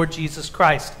to the Lord Jesus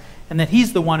Christ, and that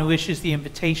He's the one who issues the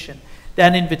invitation.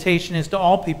 That invitation is to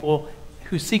all people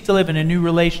who seek to live in a new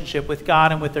relationship with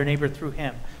God and with their neighbor through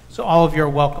Him. So all of you are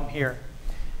welcome here.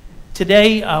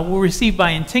 Today, we'll receive by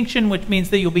intinction, which means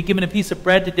that you'll be given a piece of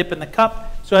bread to dip in the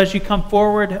cup. So as you come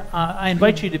forward, I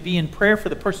invite you to be in prayer for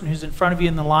the person who's in front of you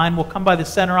in the line. We'll come by the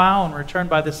center aisle and return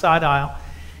by the side aisle.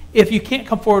 If you can't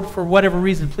come forward for whatever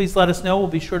reason, please let us know. We'll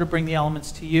be sure to bring the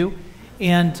elements to you.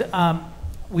 And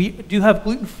we do have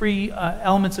gluten-free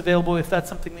elements available. If that's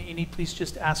something that you need, please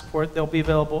just ask for it. They'll be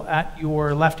available at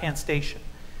your left-hand station.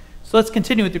 So let's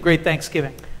continue with the great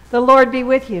Thanksgiving. The Lord be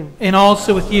with you. And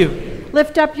also with you.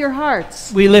 Lift up your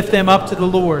hearts. We lift them up to the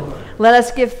Lord. Let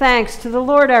us give thanks to the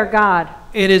Lord our God.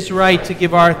 It is right to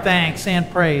give our thanks and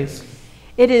praise.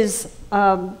 It is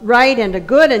right and a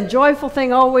good and joyful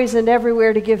thing always and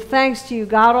everywhere to give thanks to you,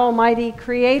 God Almighty,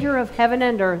 creator of heaven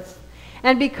and earth.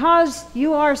 And because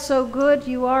you are so good,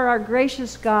 you are our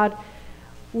gracious God,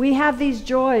 we have these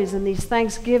joys and these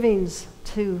thanksgivings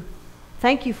to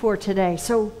thank you for today.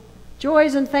 So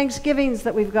joys and thanksgivings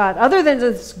that we've got, other than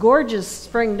this gorgeous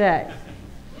spring day.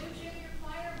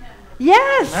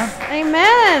 Yes,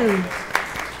 amen.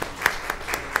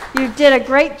 You did a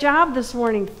great job this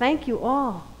morning. Thank you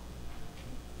all.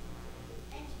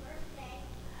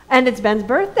 And it's Ben's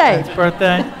birthday. Ben's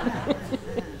birthday.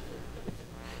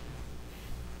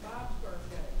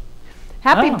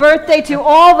 Happy birthday to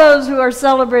all those who are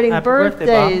celebrating Happy birthday,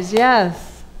 birthdays.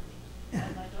 Yes. My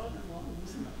daughter-in-law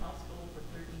was in the hospital for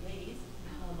 30 days,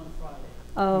 home on Friday.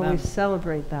 Oh, Amen. we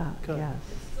celebrate that. Good. Yes.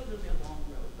 It's still going to be a long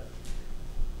road, but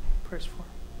Praise for.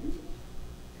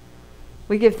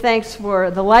 We give thanks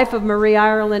for the life of Marie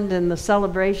Ireland and the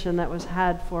celebration that was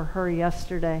had for her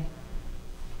yesterday.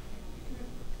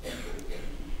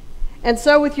 And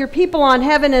so with your people on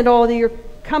heaven and all your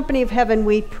company of heaven,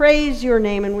 we praise your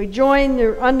name and we join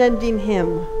your unending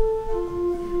hymn.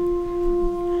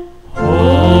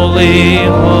 Holy,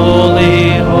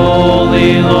 holy,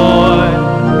 holy Lord,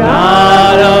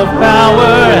 God of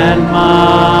power and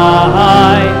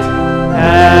might,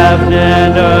 heaven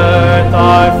and earth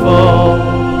are full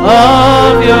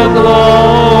of your glory.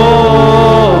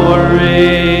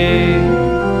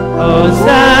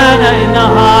 Hosanna in the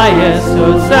highest,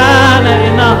 Hosanna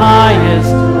in the highest,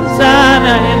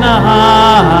 Hosanna in the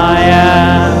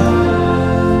highest.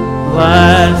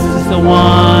 Blessed is the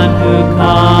one who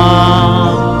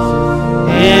comes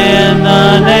in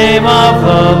the name of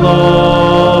the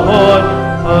Lord.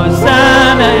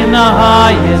 Hosanna in the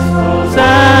highest,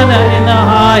 Hosanna in the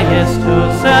highest,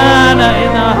 Hosanna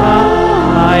in the highest.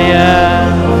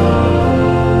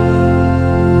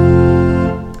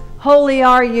 Holy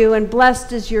are you, and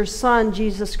blessed is your Son,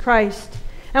 Jesus Christ.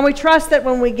 And we trust that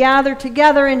when we gather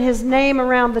together in his name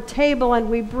around the table and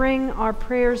we bring our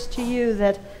prayers to you,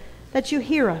 that you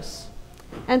hear us.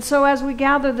 And so as we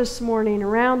gather this morning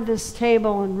around this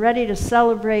table and ready to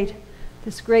celebrate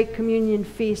this great communion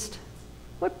feast,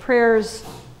 what prayers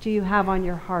do you have on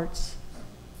your hearts?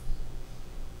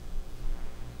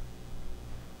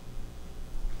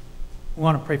 We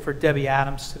want to pray for Debbie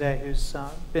Adams today, who's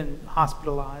been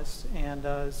hospitalized and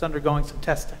is undergoing some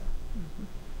testing.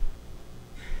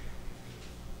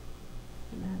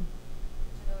 Amen.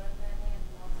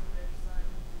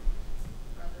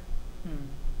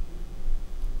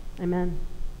 Amen.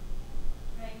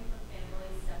 Praying for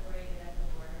families separated at the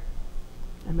border.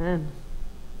 Amen.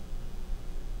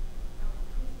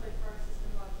 Please pray for our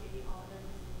sister-in-law, Katie Alden,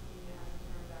 who hasn't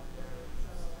turned after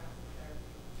several rounds of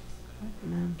therapy.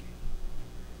 Amen.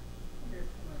 here's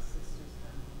for my sister's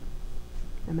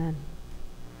family. Amen.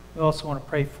 We also want to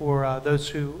pray for those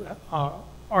who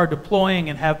are deploying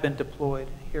and have been deployed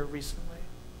here recently.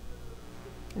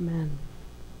 Amen.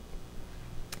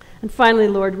 And finally,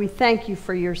 Lord, we thank you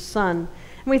for your Son.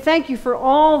 And we thank you for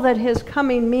all that his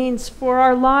coming means for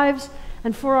our lives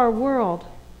and for our world.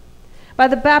 By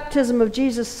the baptism of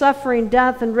Jesus' suffering,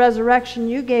 death, and resurrection,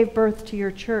 you gave birth to your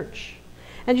church.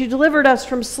 And you delivered us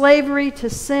from slavery to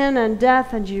sin and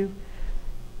death, and you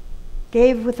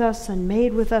gave with us and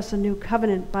made with us a new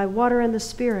covenant by water and the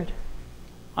Spirit.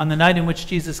 On the night in which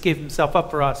Jesus gave himself up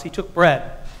for us, he took bread.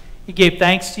 He gave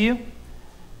thanks to you.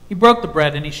 He broke the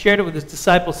bread and he shared it with his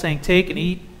disciples, saying, "Take and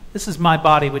eat. This is my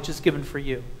body, which is given for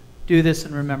you. Do this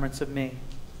in remembrance of me."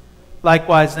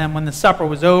 Likewise, then, when the supper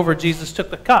was over, Jesus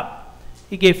took the cup.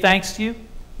 He gave thanks to you.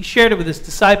 He shared it with his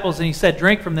disciples, and he said,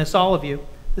 "Drink from this, all of you.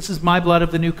 This is my blood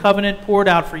of the new covenant, poured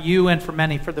out for you and for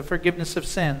many for the forgiveness of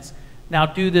sins. Now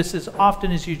do this as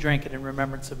often as you drink it in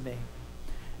remembrance of me."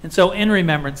 And so, in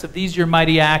remembrance of these your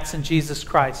mighty acts in Jesus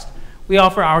Christ, we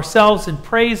offer ourselves in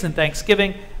praise and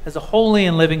thanksgiving as a holy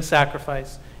and living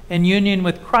sacrifice, in union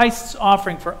with Christ's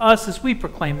offering for us as we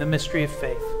proclaim the mystery of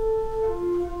faith.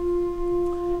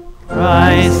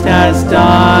 Christ has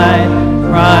died,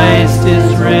 Christ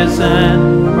is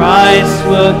risen, Christ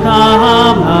will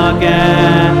come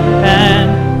again.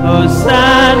 And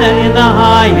Hosanna in the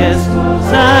highest,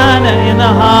 Hosanna in the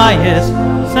highest,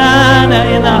 Hosanna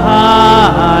in the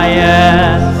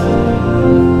highest.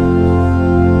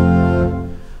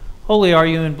 Holy are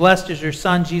you, and blessed is your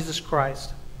Son, Jesus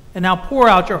Christ. And now pour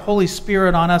out your Holy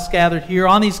Spirit on us gathered here,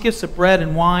 on these gifts of bread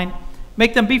and wine.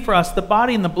 Make them be for us the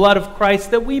body and the blood of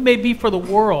Christ, that we may be for the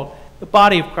world the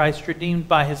body of Christ, redeemed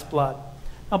by his blood.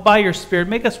 Now by your Spirit,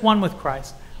 make us one with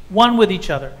Christ, one with each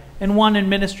other, and one in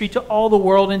ministry to all the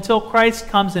world, until Christ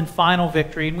comes in final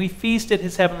victory and we feast at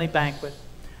his heavenly banquet.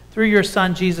 Through your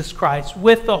Son, Jesus Christ,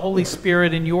 with the Holy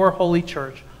Spirit in your holy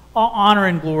church, all honor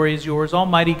and glory is yours,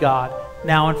 Almighty God,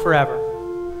 now and forever.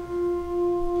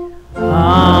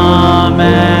 Amen.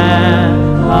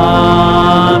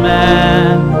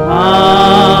 Amen.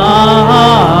 Amen.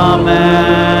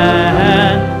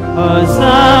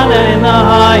 Hosanna in the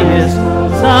highest.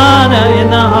 Hosanna in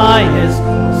the highest.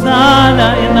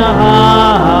 Hosanna in the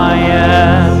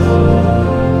highest.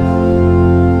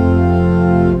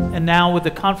 And now, with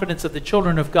the confidence of the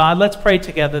children of God, let's pray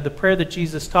together the prayer that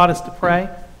Jesus taught us to pray.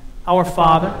 Our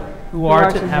Father, who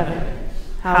art in heaven,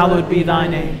 hallowed be thy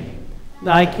name.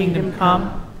 Thy kingdom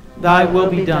come, thy will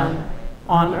be done,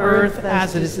 on earth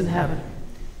as it is in heaven.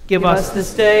 Give us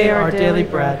this day our daily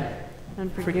bread, and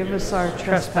forgive us our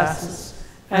trespasses,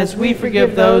 as we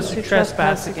forgive those who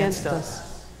trespass against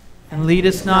us. And lead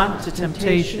us not into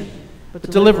temptation, but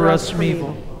deliver us from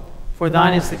evil. For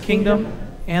thine is the kingdom,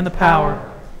 and the power,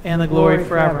 and the glory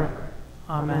forever.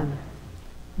 Amen.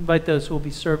 Invite those who will be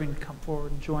serving to come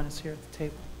forward and join us here at the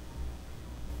table.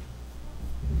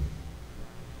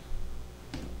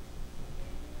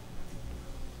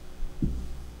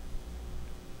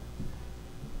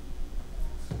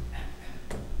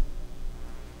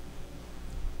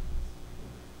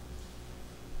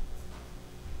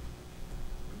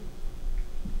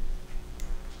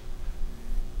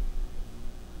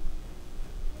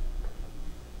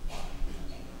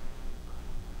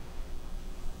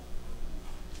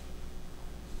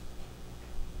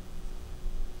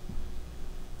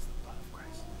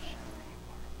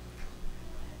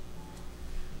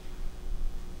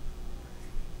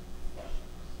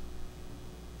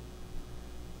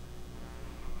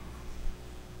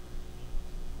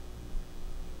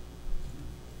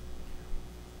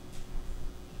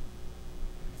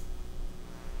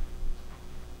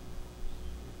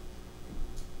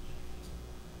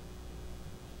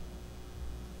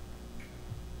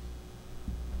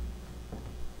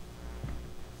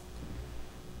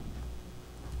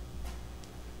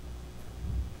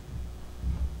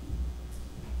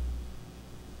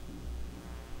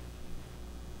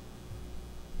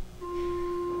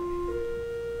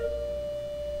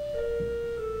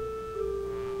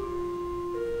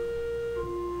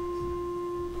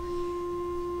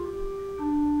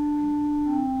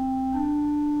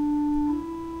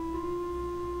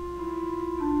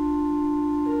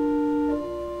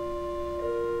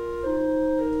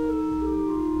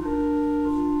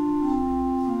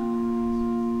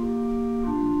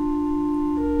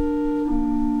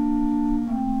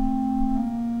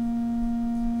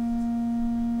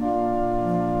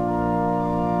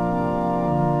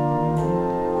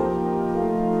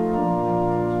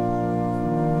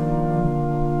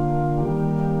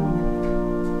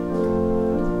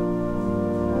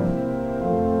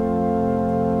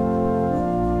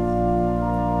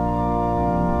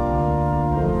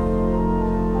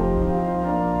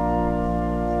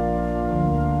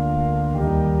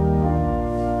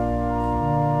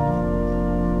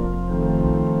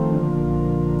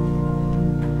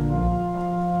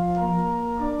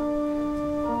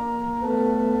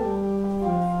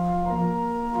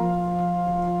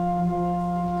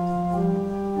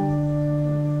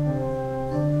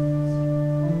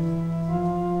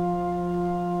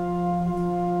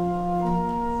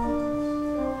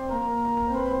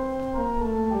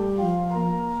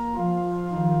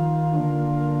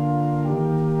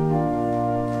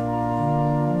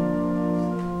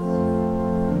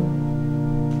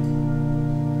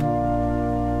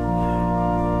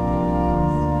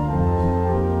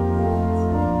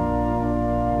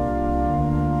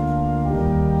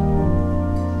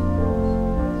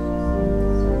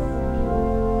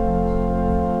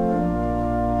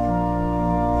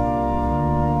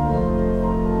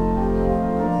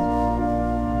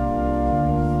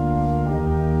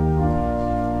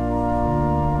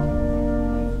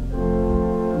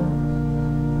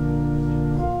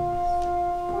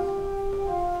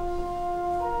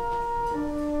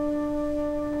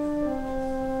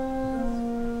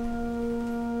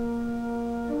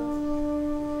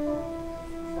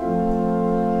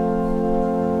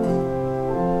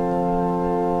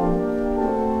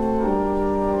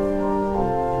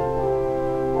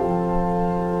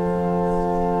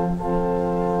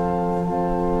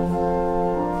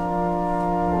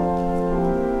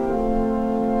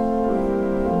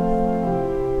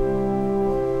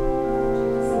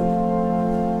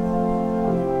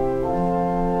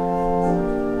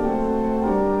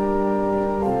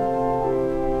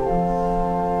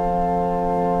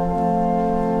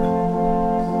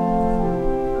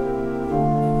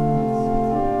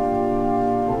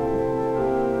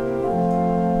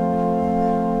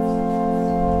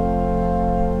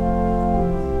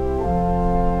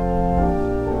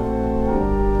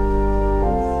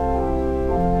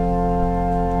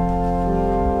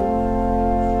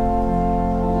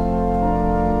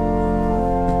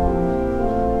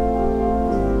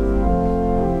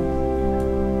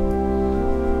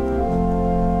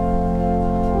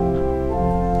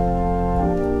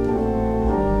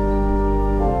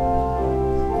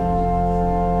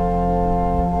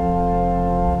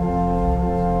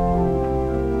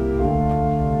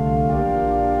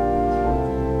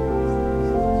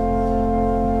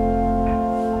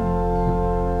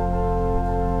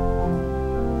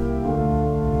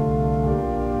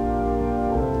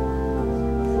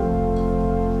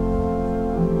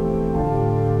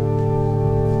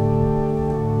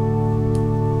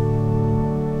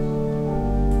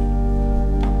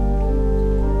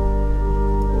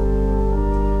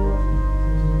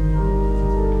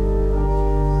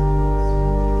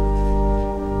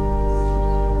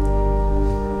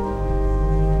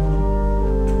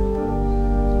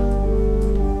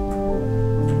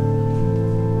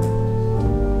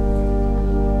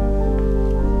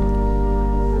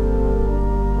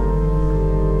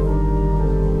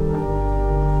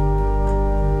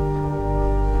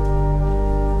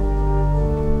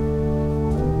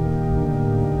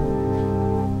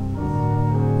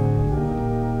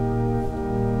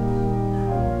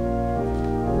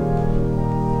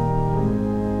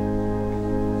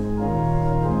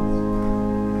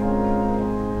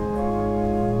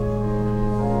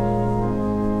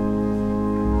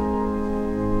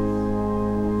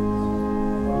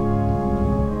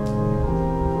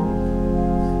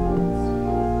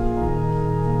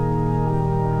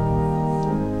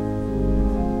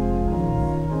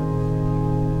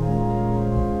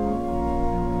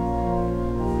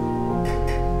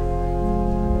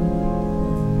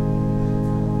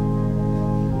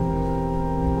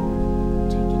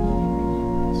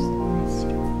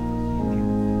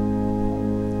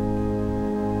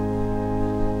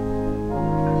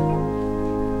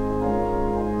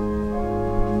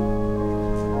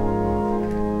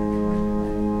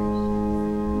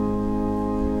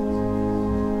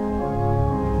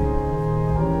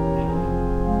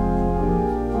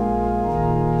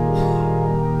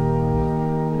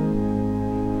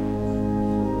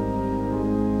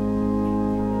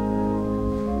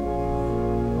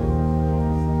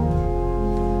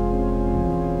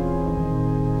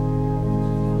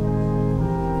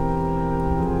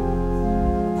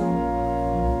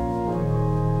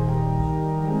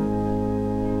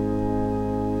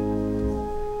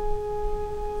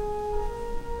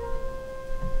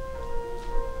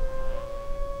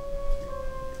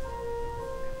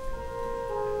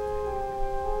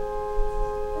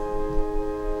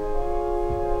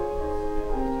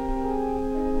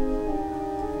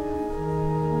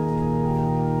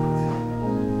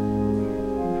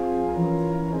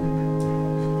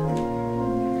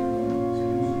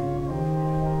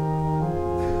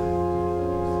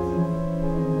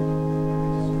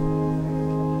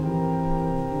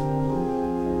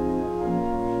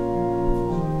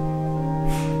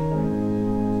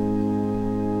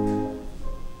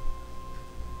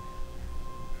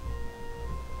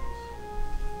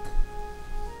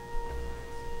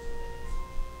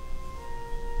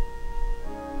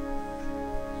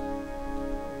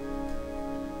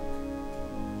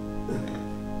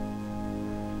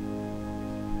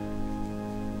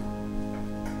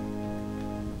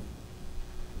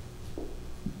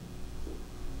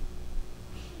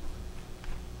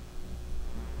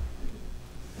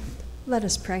 Let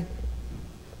us pray.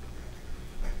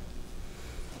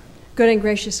 Good and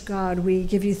gracious God, we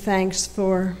give you thanks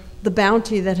for the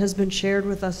bounty that has been shared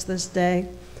with us this day,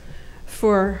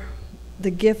 for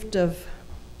the gift of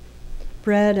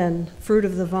bread and fruit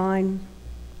of the vine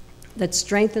that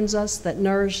strengthens us, that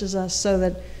nourishes us, so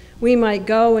that we might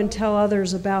go and tell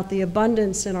others about the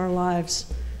abundance in our lives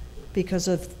because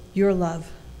of your love.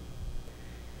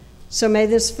 So may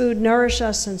this food nourish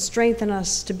us and strengthen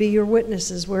us to be your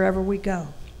witnesses wherever we go.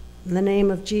 In the name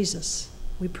of Jesus,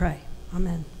 we pray.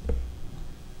 Amen.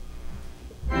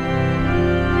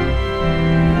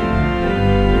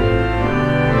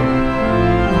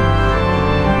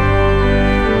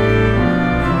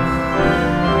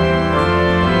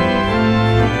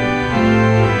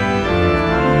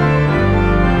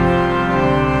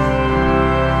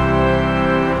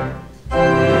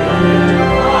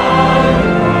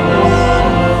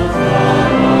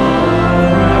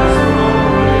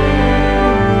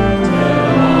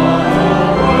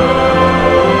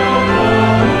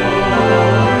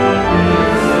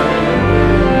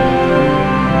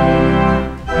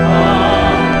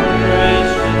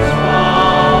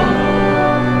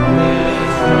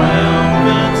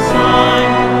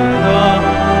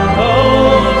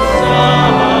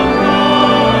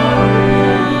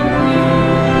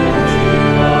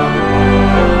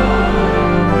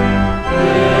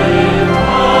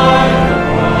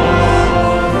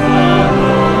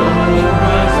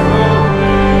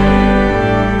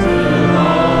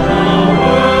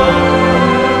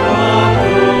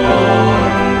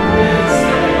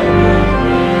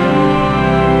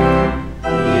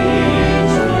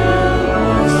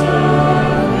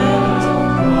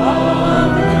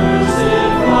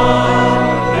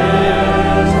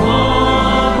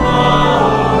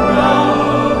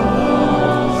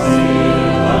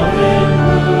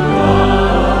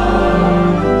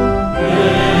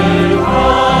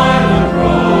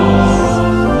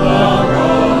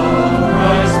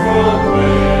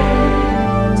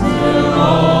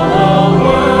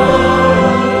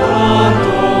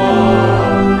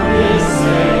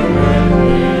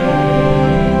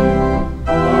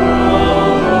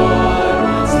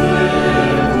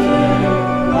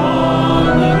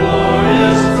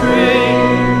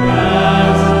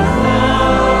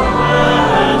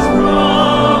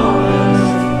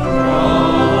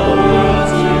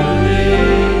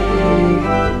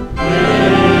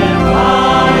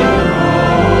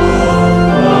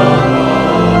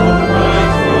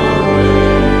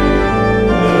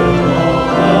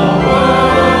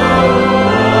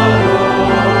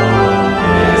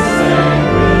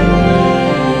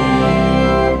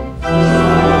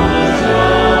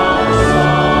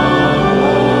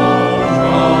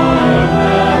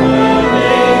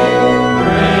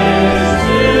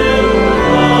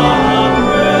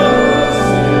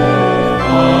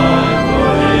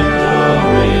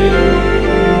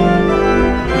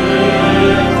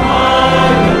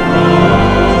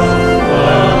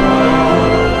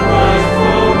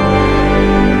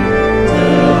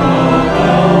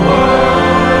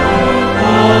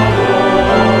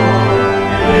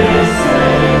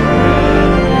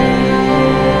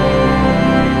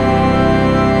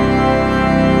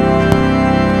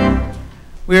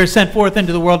 We are sent forth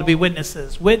into the world to be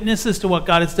witnesses, witnesses to what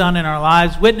God has done in our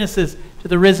lives, witnesses to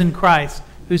the risen Christ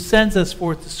who sends us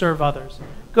forth to serve others.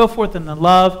 Go forth in the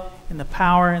love, in the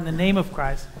power, in the name of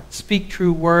Christ. Speak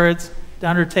true words, to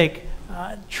undertake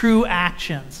true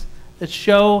actions that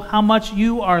show how much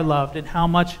you are loved and how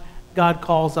much God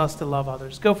calls us to love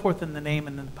others. Go forth in the name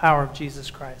and in the power of Jesus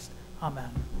Christ.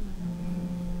 Amen.